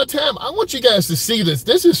 taking my time. I want you guys to see this.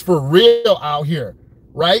 This is for real out here,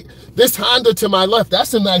 right? This Honda to my left,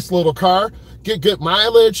 that's a nice little car. Get good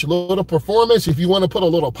mileage, a little performance. If you want to put a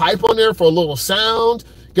little pipe on there for a little sound,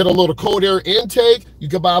 get a little cold air intake, you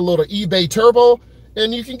can buy a little eBay turbo,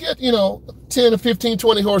 and you can get, you know, 10 to 15,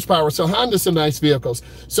 20 horsepower. So Honda's some nice vehicles.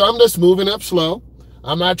 So I'm just moving up slow.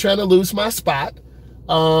 I'm not trying to lose my spot.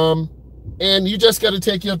 And you just got to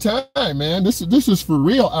take your time, man. This is for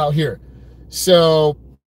real out here. So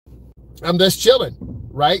I'm just chilling,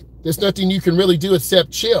 right? There's nothing you can really do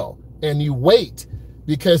except chill, and you wait,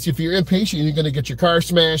 because if you're impatient, you're going to get your car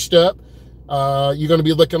smashed up. You're going to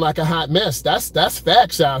be looking like a hot mess. That's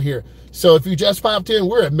facts out here. So if you just popped in,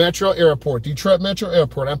 we're at Metro Airport, Detroit Metro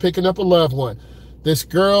Airport. I'm picking up a loved one. This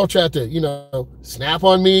girl tried to, you know, snap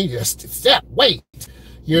on me. Just step, wait,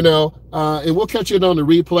 you know, and we'll catch it on the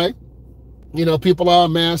replay. You know, people all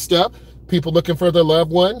masked up, people looking for their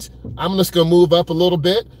loved ones. I'm just going to move up a little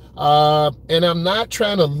bit. And I'm not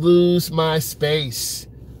trying to lose my space,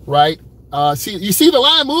 right? See, you see the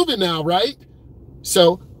line moving now, right?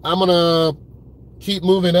 So I'm going to keep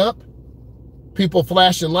moving up. People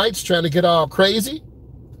flashing lights, trying to get all crazy,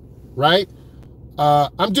 right?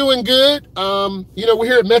 I'm doing good. You know, we're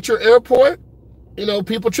here at Metro Airport. You know,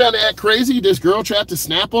 people trying to act crazy. This girl tried to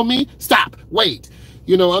snap on me. Stop, wait.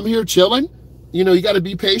 You know, I'm here chilling. You know, you got to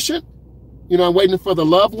be patient. You know, I'm waiting for the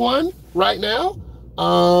loved one right now.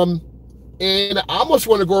 And I almost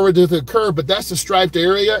want to go over to the curb, but that's a striped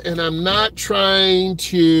area, and I'm not trying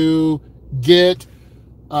to get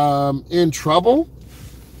in trouble,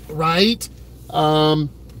 right? And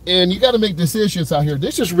you got to make decisions out here.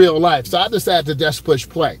 This is real life. So I decided to just push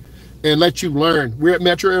play and let you learn. We're at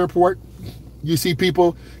Metro Airport. You see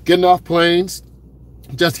people getting off planes.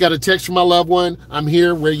 Just got a text from my loved one. I'm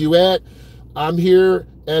here. Where you at? I'm here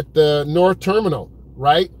at the North Terminal,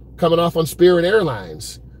 right? Coming off on Spirit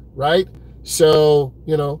Airlines, right? So,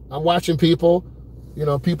 you know, I'm watching people.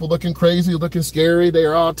 People looking crazy, looking scary. They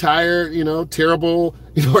are all tired, terrible,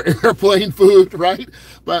 airplane food, right?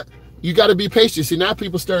 But you got to be patient. See, now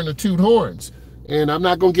people starting to toot horns. And I'm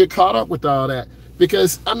not going to get caught up with all that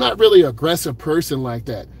because I'm not really an aggressive person like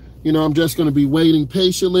that. I'm just going to be waiting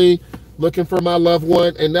patiently, looking for my loved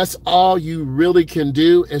one. And that's all you really can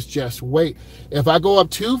do is just wait. If I go up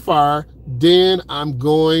too far, then I'm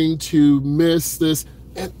going to miss this.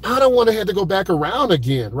 And I don't want to have to go back around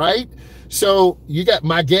again, right? So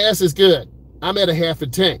my gas is good. I'm at a half a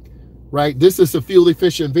tank, right? This is a fuel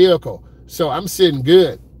efficient vehicle. So I'm sitting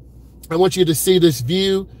good. I want you to see this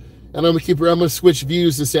view, and I'm gonna switch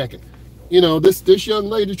views a second. This young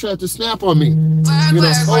lady tried to snap on me. Hold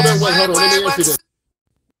on, let me answer this.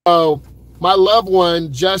 Oh, my loved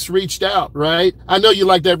one just reached out, right? I know you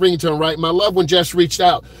like that ringtone, right? My loved one just reached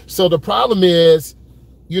out. So the problem is,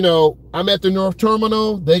 I'm at the North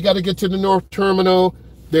Terminal. They got to get to the North Terminal.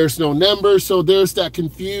 There's no number, so there's that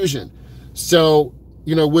confusion. So,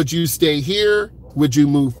 would you stay here? Would you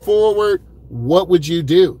move forward? What would you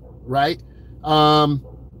do, right?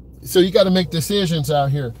 So you got to make decisions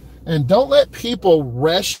out here. And don't let people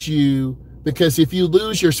rush you, because if you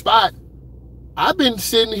lose your spot, I've been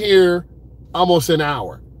sitting here almost an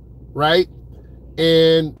hour, right?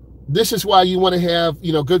 And this is why you want to have,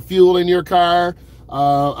 good fuel in your car.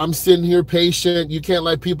 I'm sitting here patient. You can't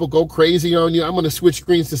let people go crazy on you. I'm going to switch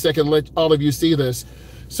screens a second and let all of you see this.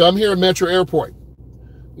 So I'm here at Metro Airport.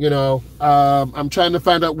 I'm trying to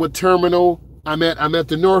find out what terminal I'm at. I'm at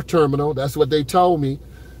the North Terminal. That's what they told me.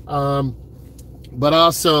 But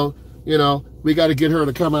also, we got to get her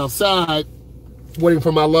to come outside, waiting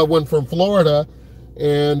for my loved one from Florida.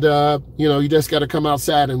 And, you just got to come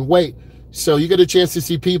outside and wait. So you get a chance to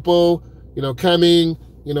see people, coming.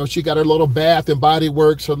 She got her little Bath and Body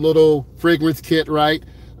Works, her little fragrance kit, right?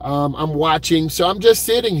 I'm watching. So I'm just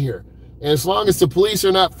sitting here. And as long as the police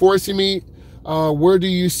are not forcing me, where do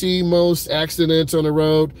you see most accidents on the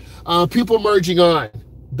road? People merging on.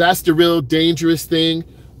 That's the real dangerous thing.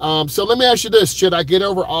 So let me ask you this. Should I get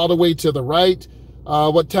over all the way to the right?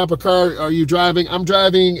 What type of car are you driving? I'm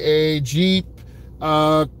driving a Jeep.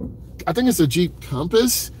 I think it's a Jeep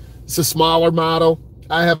Compass. It's a smaller model.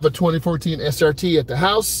 I have a 2014 SRT at the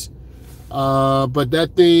house, but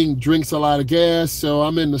that thing drinks a lot of gas, so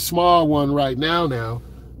I'm in the small one right now,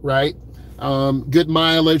 right? Good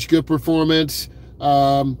mileage, good performance.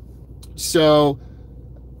 So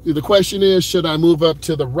the question is, should I move up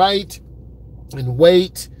to the right and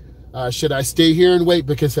wait? Should I stay here and wait?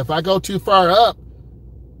 Because if I go too far up,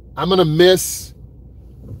 I'm going to miss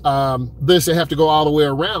this and have to go all the way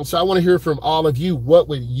around. So I want to hear from all of you. What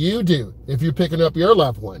would you do if you're picking up your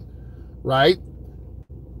loved one, right?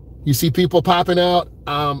 You see people popping out.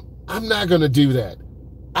 I'm not going to do that.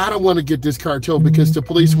 I don't want to get this car towed, because the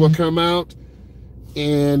police will come out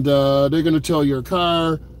and they're going to tow your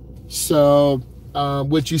car. So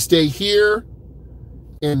would you stay here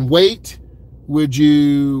and wait? Would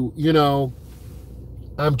you,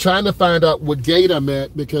 I'm trying to find out what gate I'm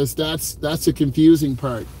at, because that's the confusing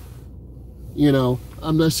part.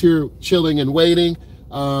 I'm just here chilling and waiting.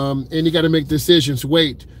 And you got to make decisions.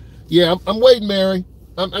 Wait. Yeah, I'm waiting, Mary.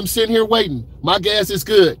 I'm sitting here waiting. My gas is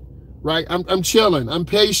good, right? I'm chilling. I'm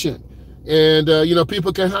patient. And,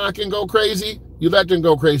 people can honk and go crazy. You let them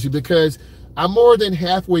go crazy, because I'm more than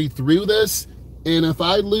halfway through this. And if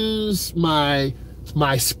I lose my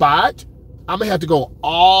spot, I'm gonna have to go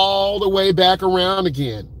all the way back around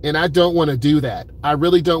again. And I don't want to do that. I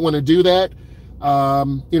really don't want to do that.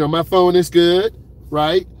 My phone is good,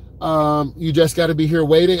 right? You just got to be here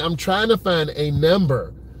waiting. I'm trying to find a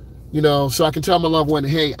number, so I can tell my loved one,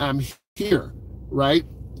 hey, I'm here, right?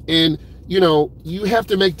 And, you have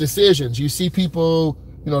to make decisions. You see people,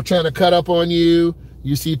 trying to cut up on you.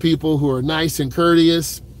 You see people who are nice and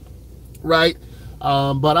courteous, right?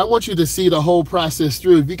 But I want you to see the whole process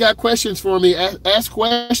through. If you got questions for me, ask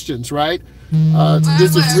questions, right?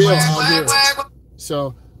 This is real out here.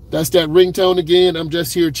 So that's that ringtone again. I'm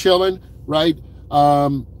just here chilling, right?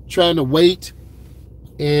 Trying to wait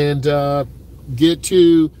and get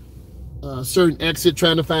to a certain exit,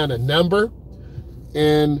 trying to find a number.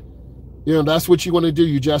 And, that's what you want to do.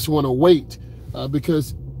 You just want to wait,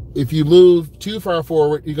 because if you move too far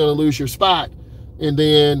forward, you're going to lose your spot. And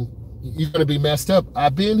then you're going to be messed up.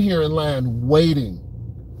 I've been here in line waiting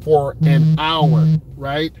for an hour,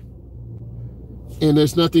 right? And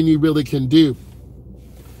there's nothing you really can do.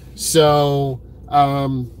 So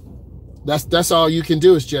that's all you can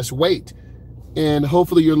do, is just wait. And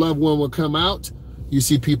hopefully your loved one will come out. You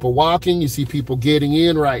see people walking. You see people getting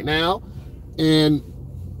in right now. And,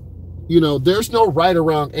 there's no right or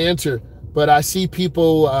wrong answer. But I see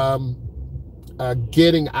people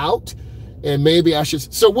getting out, and maybe I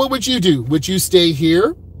should. So what would you do? Would you stay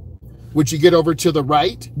here? Would you get over to the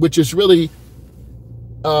right, which is really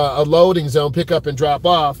a loading zone, pick up and drop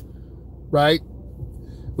off, right?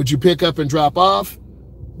 Would you pick up and drop off?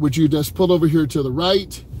 Would you just pull over here to the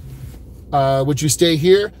right? Would you stay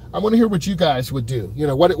here? I want to hear what you guys would do. You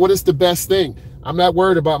know, what is the best thing? I'm not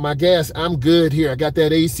worried about my gas. I'm good here. I got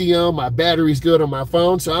that AC on. My battery's good on my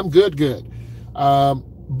phone, so I'm good.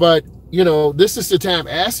 But, you know, this is the time.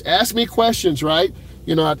 Ask me questions, right?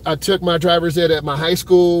 You know, I took my driver's ed at my high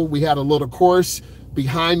school. We had a little course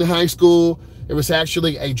behind the high school. It was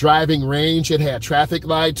actually a driving range. It had traffic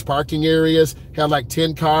lights, parking areas, had like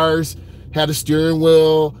 10 cars, had a steering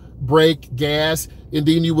wheel, brake, gas, and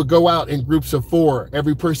then you would go out in groups of 4.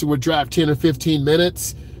 Every person would drive 10 or 15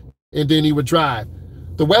 minutes, and then you would drive.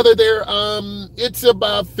 The weather there, it's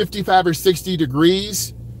about 55 or 60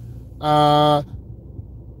 degrees.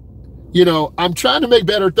 You know, I'm trying to make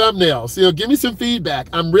better thumbnails. You know, give me some feedback.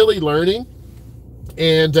 I'm really learning.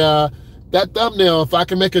 And that thumbnail, if I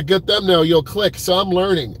can make a good thumbnail, you'll click. So I'm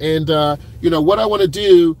learning. And, you know, what I want to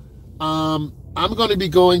do, I'm going to be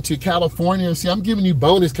going to California. See, I'm giving you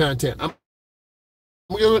bonus content.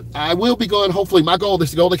 I will be going, hopefully, my goal is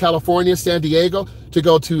to go to California, San Diego, to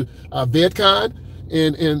go to VidCon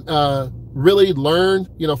and really learn,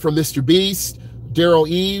 you know, from Mr. Beast, Daryl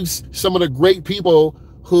Eves, some of the great people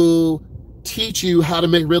who teach you how to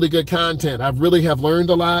make really good content. I really have learned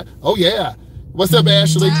a lot. Oh, yeah. What's up,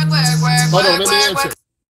 Ashley? Hold on, let me answer.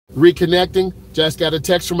 Reconnecting. Just got a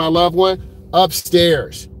text from my loved one.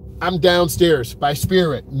 Upstairs. I'm downstairs by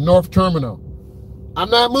Spirit, North Terminal. I'm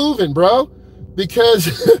not moving, bro,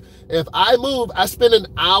 because if I move, I spend an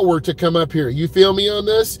hour to come up here. You feel me on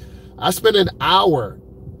this? I spend an hour.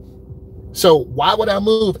 So why would I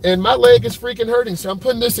move? And my leg is freaking hurting, so I'm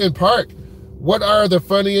putting this in park. What are the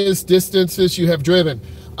funniest distances you have driven?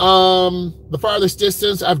 The farthest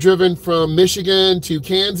distance I've driven from Michigan to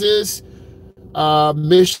Kansas,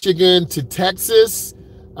 Michigan to Texas,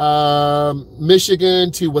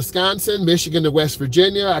 Michigan to Wisconsin, Michigan to West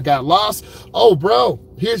Virginia. I got lost. Oh, bro,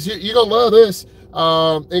 you're gonna love this.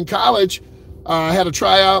 In college, I had a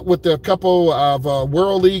tryout with a couple of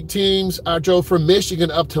World League teams. I drove from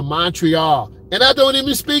Michigan up to Montreal, and I don't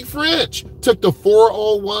even speak French. Took the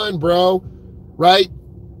 401, bro, right?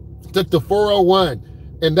 Took the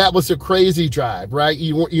 401, and that was a crazy drive, right?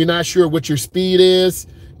 You're not sure what your speed is,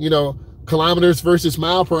 you know, kilometers versus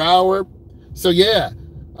mile per hour. So yeah,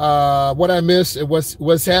 what I missed and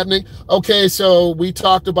what's happening. Okay, so we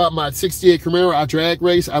talked about my 68 Camaro. I drag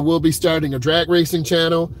race. I will be starting a drag racing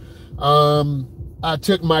channel. I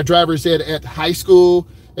took my driver's ed at high school,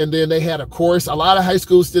 and then they had a course. A lot of high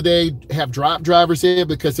schools today have dropped driver's ed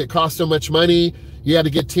because it costs so much money. You had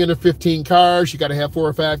to get 10 or 15 cars. You got to have 4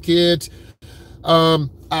 or 5 kids.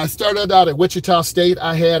 I started out at Wichita State.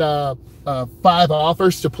 I had 5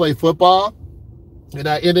 offers to play football, and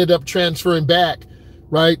I ended up transferring back,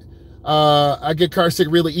 right? I get car sick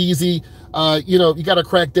really easy. You know, you got to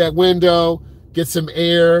crack that window, get some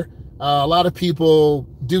air. A lot of people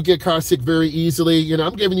do get car sick very easily. You know,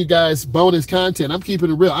 I'm giving you guys bonus content. I'm keeping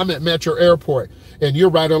it real. I'm at Metro Airport, and you're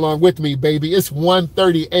right along with me, baby. It's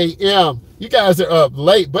 1:30 a.m. You guys are up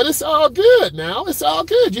late, but it's all good now. It's all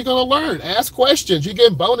good. You're going to learn. Ask questions. You're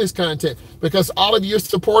getting bonus content because all of you are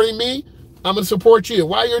supporting me. I'm going to support you.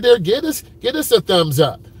 While you're there, get us a thumbs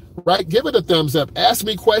up, right? Give it a thumbs up. Ask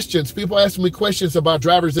me questions. People ask me questions about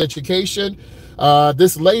driver's education.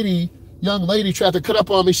 This young lady tried to cut up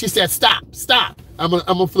on me. She said, stop. I'm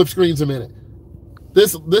gonna flip screens a minute.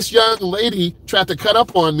 This young lady tried to cut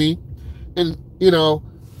up on me, and you know,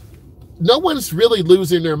 no one's really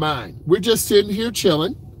losing their mind. We're just sitting here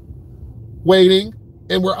chilling, waiting,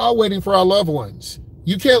 and we're all waiting for our loved ones.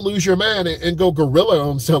 You can't lose your mind and go gorilla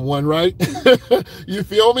on someone, right? You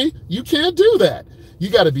feel me? You can't do that.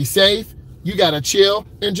 You got to be safe. You got to chill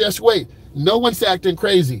and just wait. No one's acting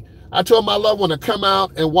crazy. I told my loved one to come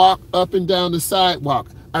out and walk up and down the sidewalk.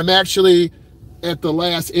 I'm actually at the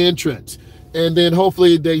last entrance, and then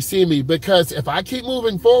hopefully they see me, because if I keep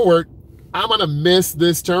moving forward, I'm going to miss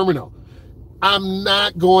this terminal. I'm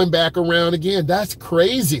not going back around again. That's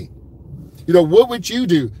crazy. You know, what would you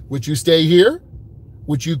do? Would you stay here?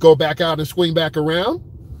 Would you go back out and swing back around?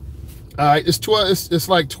 It's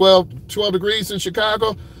like 12 degrees in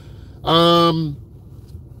Chicago.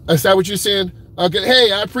 Is that what you're saying? Okay.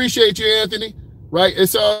 Hey, I appreciate you, Anthony. Right?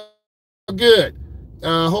 It's all good.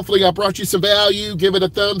 Hopefully I brought you some value. Give it a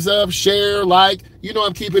thumbs up, share, like. You know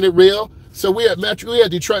I'm keeping it real. So we at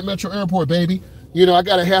Detroit Metro Airport, baby. You know, I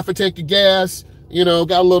got a half a tank of gas. You know,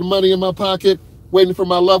 got a little money in my pocket, waiting for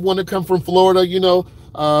my loved one to come from Florida. You know,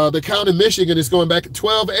 The count in Michigan is going back at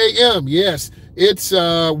 12 a.m. Yes, it's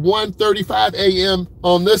 1:35 a.m.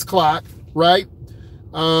 on this clock, right?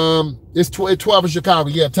 It's 12 in Chicago.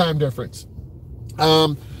 Yeah, time difference.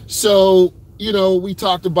 So, you know, we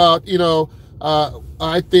talked about, you know,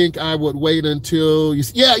 I think I would wait until you,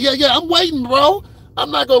 yeah, I'm waiting, bro. I'm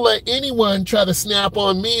not going to let anyone try to snap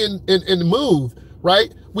on me and move,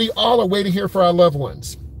 right? We all are waiting here for our loved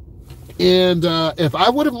ones. And if I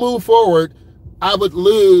would have moved forward, I would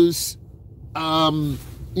lose,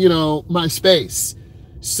 you know, my space.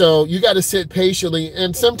 So you got to sit patiently.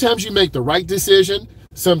 And sometimes you make the right decision.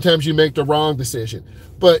 Sometimes you make the wrong decision.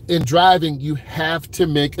 But in driving, you have to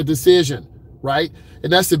make a decision, right?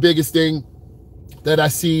 And that's the biggest thing that I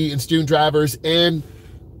see in student drivers and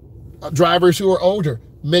drivers who are older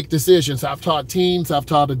make decisions. I've taught teens, I've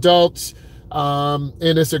taught adults, and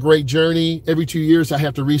it's a great journey. Every 2 years, I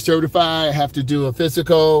have to recertify. I have to do a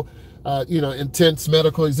physical, you know, intense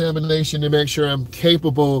medical examination to make sure I'm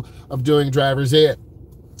capable of doing driver's ed.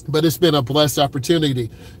 But it's been a blessed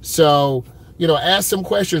opportunity. So, you know, ask some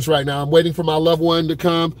questions right now. I'm waiting for my loved one to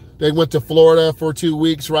come. They went to Florida for 2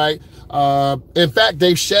 weeks, right? In fact,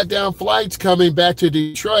 they've shut down flights coming back to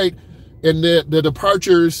Detroit, and the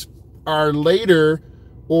departures are later,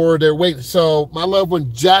 or they're waiting. So my loved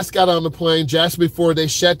one just got on the plane just before they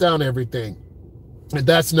shut down everything. And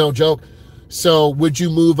that's no joke. So would you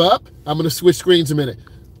move up? I'm going to switch screens a minute.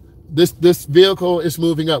 This vehicle is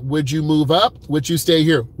moving up. Would you move up? Would you stay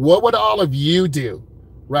here? What would all of you do?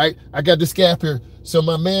 Right? I got this gap here. So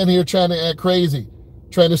my man here trying to act crazy,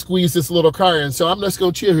 trying to squeeze this little car in. So I'm just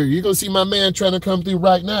going to chill here. You're going to see my man trying to come through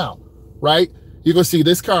right now, right? You're going to see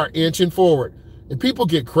this car inching forward. And people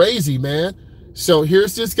get crazy, man. So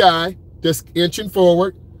here's this guy just inching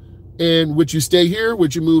forward. And would you stay here?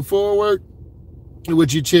 Would you move forward? Or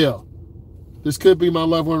would you chill? This could be my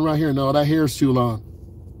loved one right here. No, that hair is too long,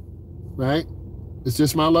 right? Is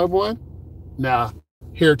this my loved one? Nah,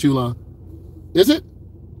 hair too long. Is it?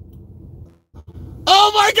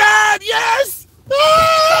 Oh my God, yes!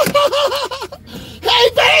 Hey,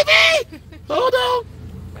 baby! Hold on.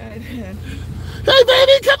 Hey,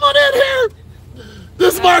 baby, come on in here.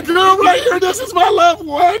 This is my girl right here. This is my loved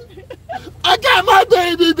one. I got my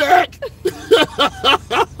baby back.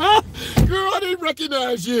 Girl, I didn't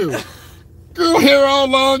recognize you. Girl, hair all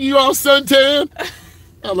long, you all suntan.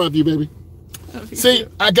 I love you, baby. See,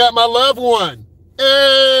 I got my loved one.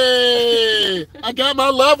 Hey, I got my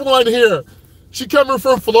loved one here. She coming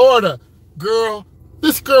from Florida. Girl,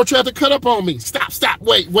 this girl tried to cut up on me. Stop,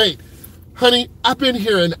 wait. Honey, I've been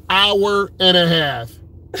here an hour and a half,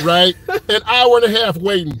 right? An hour and a half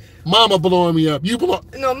waiting. Mama blowing me up. You blow.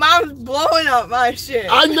 No, mom's blowing up my shit.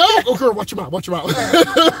 I know. Oh, girl, watch your mouth.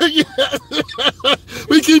 Yeah.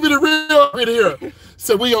 We keeping it real right here.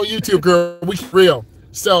 So we on YouTube, girl. We keep real.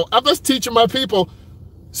 So I'm just teaching my people.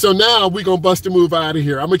 So now we going to bust a move out of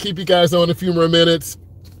here. I'm going to keep you guys on a few more minutes.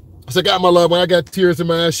 So I got my loved one. I got tears in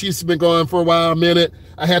my eyes. She's been gone for a while, a minute.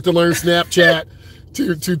 I had to learn Snapchat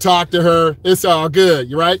to talk to her. It's all good,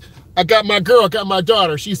 you right? I got my girl, I got my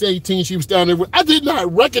daughter. She's 18. She was down there. I did not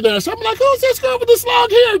recognize her. I'm like, who's this girl with this long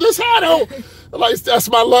hair, this hat on? Like, that's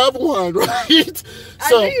my loved one, right?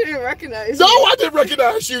 So, I knew you didn't recognize me. No, me. I didn't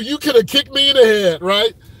recognize you. You could have kicked me in the head,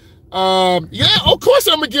 right? Yeah, of course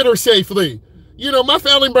I'm going to get her safely. You know, my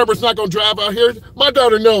family member's not going to drive out here. My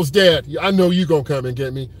daughter knows, Dad, I know you going to come and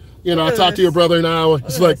get me. You know, I talked to your brother in Iowa.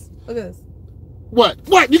 It's like, look at this.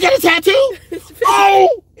 What? You got a tattoo? It's fake.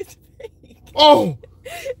 Oh! It's fake. Oh!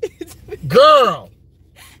 It's fake. Girl!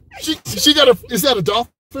 She got is that a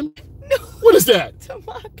dolphin? No. What is that? It's a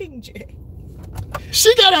mockingjay.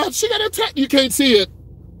 She got a tattoo. You can't see it.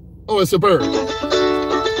 Oh, it's a bird.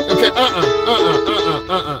 Okay,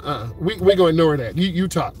 we gonna ignore that. You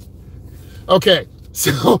talk. Okay,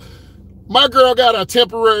 so my girl got a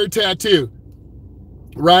temporary tattoo,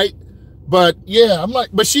 right? But yeah, I'm like,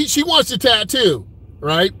 but she wants a tattoo,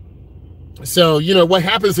 right? So, you know, what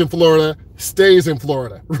happens in Florida stays in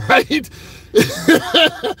Florida, right?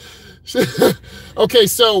 Okay,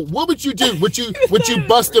 so what would you do? Would you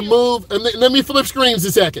bust a move? And let me flip screens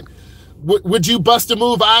a second. Would you bust a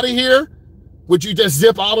move out of here? Would you just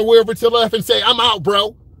zip all the way over to the left and say, I'm out,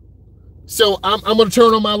 bro? So I'm gonna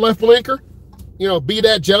turn on my left blinker, you know, be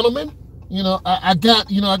that gentleman. You know, I got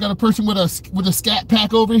a person with a scat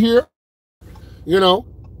pack over here. You know,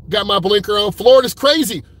 got my blinker on. Florida's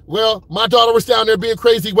crazy. Well, my daughter was down there being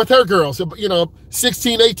crazy with her girls, you know,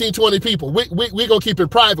 16, 18, 20 people. We gonna keep it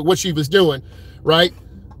private what she was doing, right?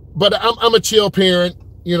 But I'm a chill parent.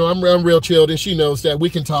 You know, I'm real chilled, and she knows that. We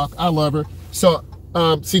can talk. I love her. So,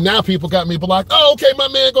 see, now people got me blocked. Oh, okay, my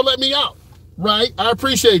man gonna let me out, right? I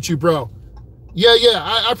appreciate you, bro. Yeah,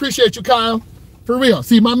 I appreciate you, Kyle. For real.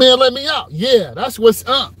 See, my man let me out. Yeah, that's what's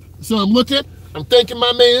up. So I'm looking, I'm thanking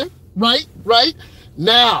my man. Right?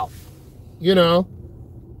 Now, you know,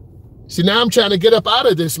 see, now I'm trying to get up out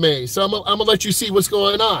of this maze. So I'm gonna let you see what's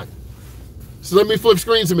going on. So let me flip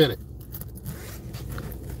screens a minute.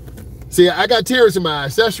 See, I got tears in my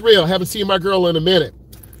eyes. That's real. I haven't seen my girl in a minute.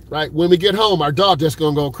 Right? When we get home, our dog just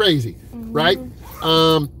gonna go crazy. Right?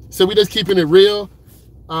 So we just keeping it real.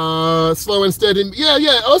 Slow and steady. Yeah,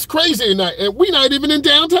 it's crazy tonight. And we not even in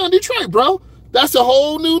downtown Detroit, bro. That's a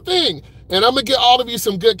whole new thing. And I'm gonna get all of you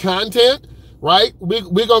some good content, right?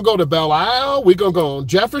 We're gonna go to Belle Isle, we're gonna go on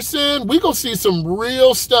Jefferson, we're gonna see some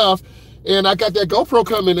real stuff. And I got that GoPro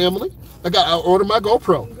coming, Emily. I ordered my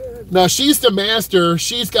GoPro. Now she's the master,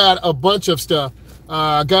 she's got a bunch of stuff.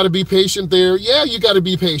 Gotta be patient there. Yeah, you gotta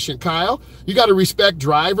be patient, Kyle. You gotta respect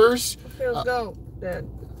drivers. Okay, let's go, Dad.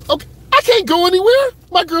 Okay. I can't go anywhere.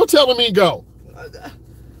 My girl telling me go. I'm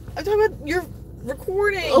talking about your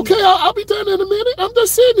recording. Okay, I'll be done in a minute. I'm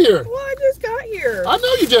just sitting here. Well, I just got here. I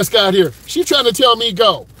know you just got here. She's trying to tell me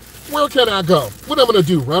go. Where can I go? What am I gonna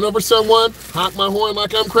do? Run over someone? Honk my horn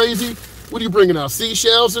like I'm crazy? What are you bringing out?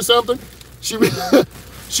 Seashells or something? She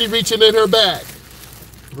reaching in her bag,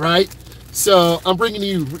 right? So I'm bringing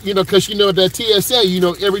you, because that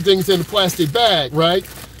TSA, everything's in a plastic bag, right?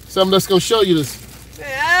 So I'm just gonna show you this.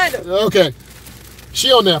 Dad. Okay,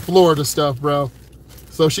 she on that Florida stuff, bro.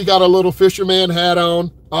 So she got a little fisherman hat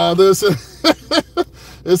on. All this,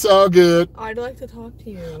 it's all good. I'd like to talk to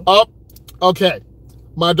you. Oh, okay.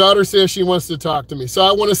 My daughter says she wants to talk to me. So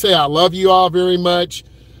I want to say I love you all very much.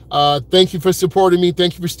 Thank you for supporting me.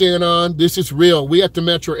 Thank you for staying on. This is real. We at the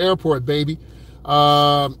Metro Airport, baby.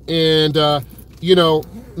 Let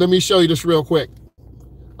me show you this real quick.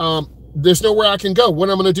 There's nowhere I can go. What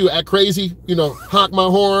I'm gonna do? Act crazy? Honk my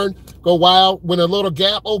horn, go wild. When a little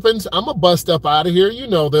gap opens, I'm gonna bust up out of here. You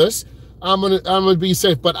know this. I'm gonna be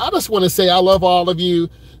safe. But I just want to say I love all of you.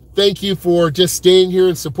 Thank you for just staying here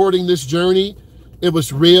and supporting this journey. It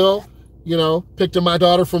was real. Picked up my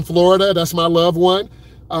daughter from Florida. That's my loved one.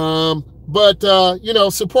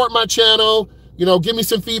 Support my channel. Give me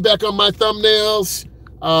some feedback on my thumbnails.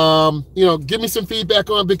 Give me some feedback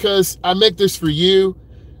on, because I make this for you.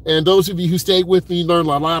 And those of you who stayed with me learned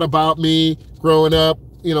a lot about me growing up,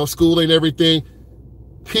 schooling, everything.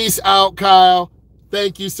 Peace out, Kyle.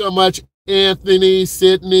 Thank you so much, Anthony,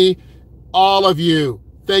 Sydney, all of you.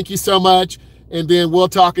 Thank you so much. And then we'll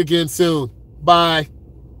talk again soon. Bye.